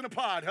two peas in a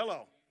pod.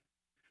 Hello.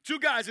 Two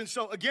guys, and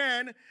so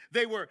again,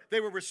 they were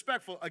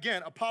respectful.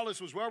 Again,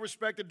 Apollos was well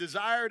respected,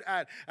 desired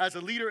as a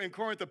leader in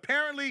Corinth,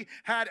 apparently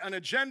had an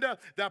agenda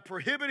that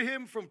prohibited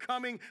him from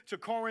coming to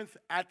Corinth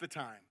at the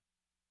time.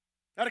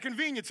 At a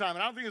convenient time, and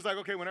I don't think it's like,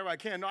 okay, whenever I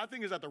can. No, I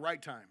think it's at the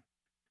right time.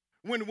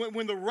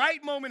 When the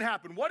right moment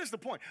happened, what is the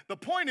point? The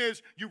point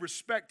is you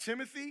respect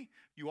Timothy,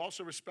 you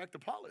also respect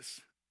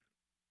Apollos.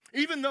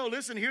 Even though,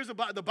 listen, here's the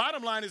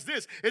bottom line is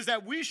this, is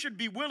that we should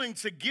be willing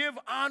to give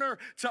honor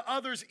to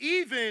others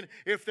even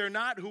if they're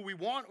not who we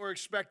want or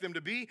expect them to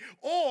be,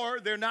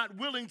 or they're not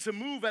willing to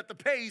move at the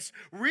pace,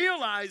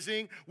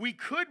 realizing we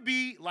could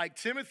be like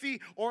Timothy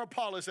or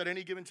Apollos at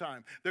any given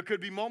time. There could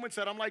be moments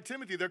that I'm like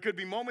Timothy. There could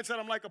be moments that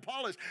I'm like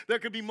Apollos. There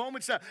could be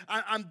moments that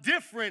I'm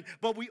different,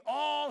 but we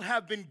all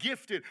have been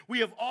gifted. We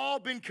have all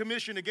been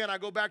commissioned. Again, I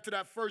go back to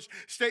that first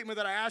statement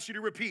that I asked you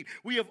to repeat.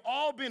 We have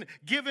all been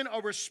given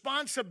a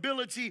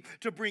responsibility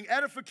to bring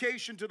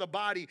edification to the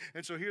body.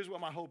 And so here's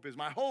what my hope is.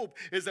 My hope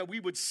is that we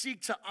would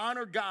seek to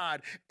honor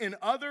God in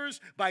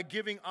others by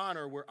giving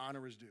honor where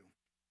honor is due.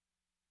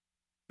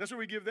 That's what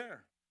we give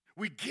there.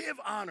 We give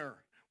honor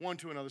one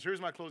to another. So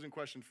here's my closing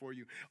question for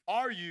you.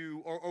 Are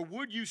you, or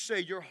would you say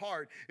your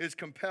heart is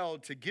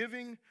compelled to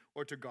giving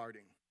or to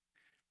guarding?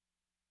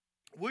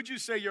 Would you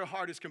say your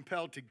heart is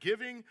compelled to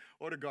giving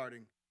or to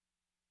guarding?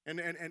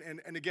 And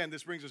again,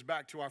 this brings us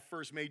back to our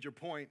first major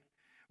point,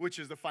 which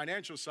is the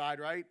financial side,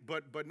 right?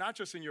 But not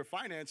just in your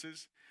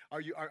finances. Are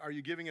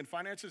you giving in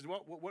finances?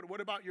 What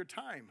about your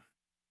time?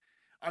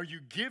 Are you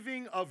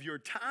giving of your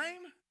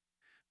time,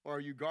 or are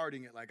you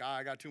guarding it like,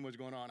 I got too much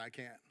going on, I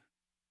can't?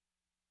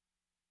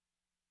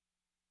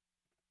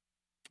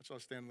 Let's all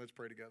stand and let's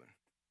pray together.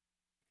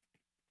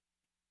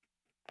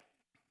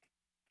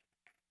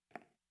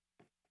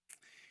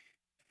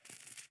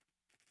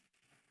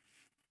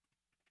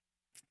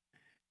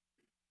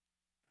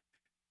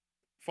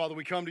 Father,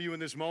 we come to you in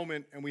this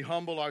moment and we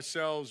humble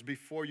ourselves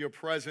before your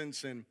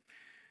presence, and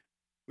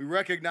we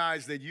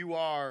recognize that you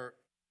are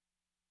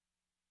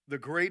the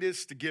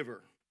greatest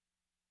giver.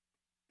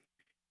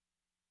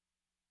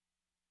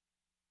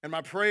 And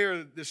my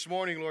prayer this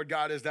morning, Lord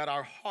God, is that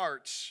our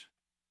hearts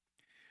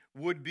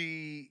would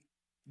be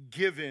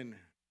given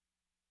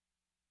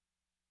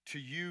to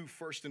you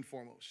first and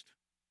foremost.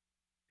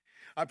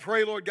 I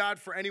pray, Lord God,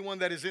 for anyone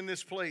that is in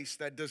this place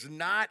that does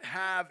not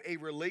have a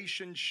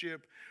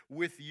relationship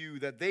with you,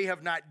 that they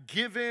have not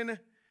given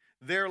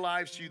their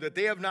lives to you, that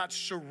they have not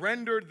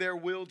surrendered their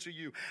will to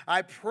you.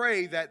 I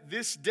pray that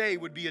this day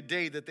would be a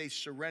day that they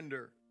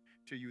surrender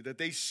to you, that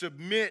they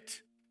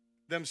submit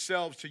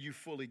themselves to you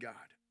fully, God.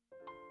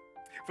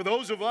 For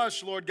those of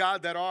us, Lord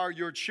God, that are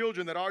your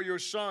children, that are your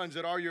sons,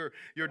 that are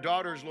your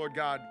daughters, Lord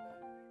God,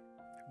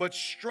 but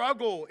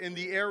struggle in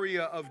the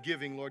area of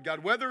giving, Lord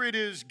God. Whether it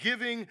is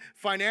giving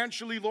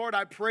financially, Lord,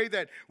 I pray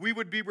that we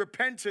would be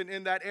repentant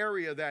in that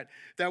area,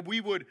 that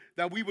we would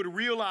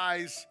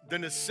realize the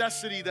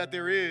necessity that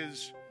there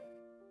is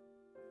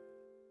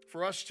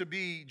for us to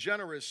be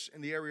generous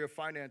in the area of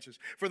finances.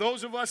 For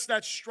those of us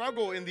that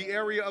struggle in the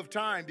area of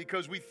time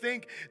because we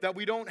think that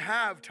we don't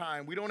have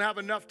time, we don't have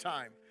enough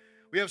time.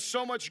 We have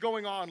so much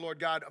going on, Lord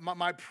God.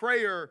 My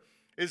prayer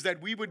is that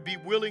we would be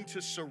willing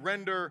to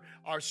surrender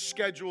our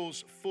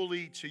schedules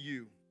fully to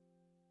you.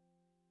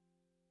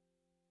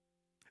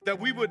 That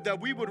we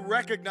would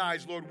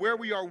recognize, Lord, where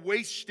we are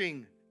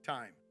wasting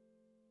time.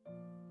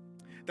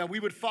 That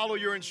we would follow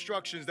your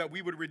instructions, that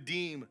we would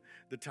redeem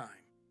the time.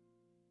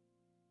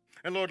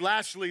 And Lord,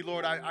 lastly,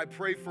 Lord, I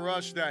pray for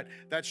us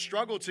that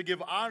struggle to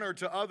give honor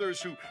to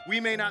others who we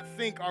may not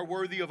think are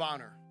worthy of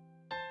honor.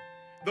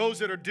 Those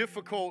that are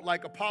difficult,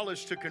 like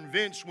Apollos, to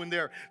convince when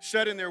they're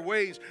set in their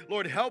ways.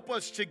 Lord, help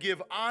us to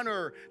give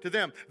honor to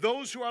them.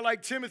 Those who are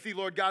like Timothy,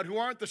 Lord God, who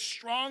aren't the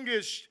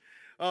strongest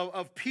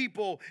of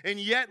people, and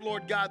yet,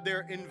 Lord God,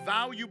 they're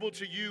invaluable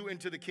to you and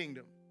to the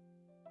kingdom.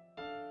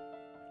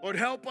 Lord,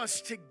 help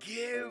us to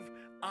give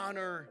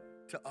honor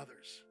to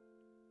others.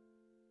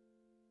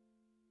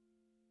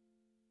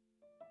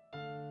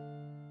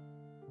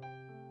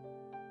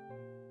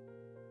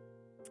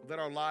 Let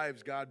our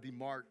lives, God, be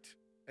marked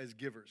as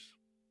givers.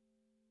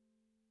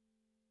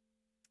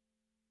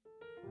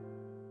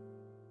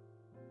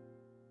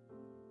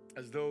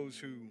 As those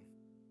who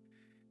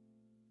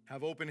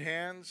have open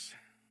hands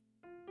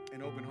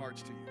and open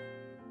hearts to you.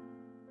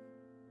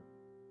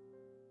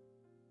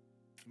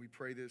 We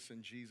pray this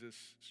in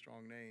Jesus'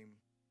 strong name.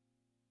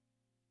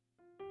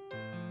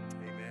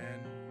 Amen.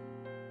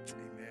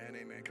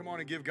 Amen. Amen. Come on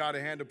and give God a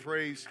hand of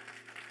praise.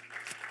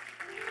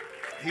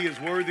 He is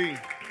worthy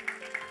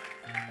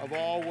of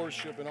all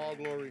worship and all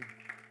glory.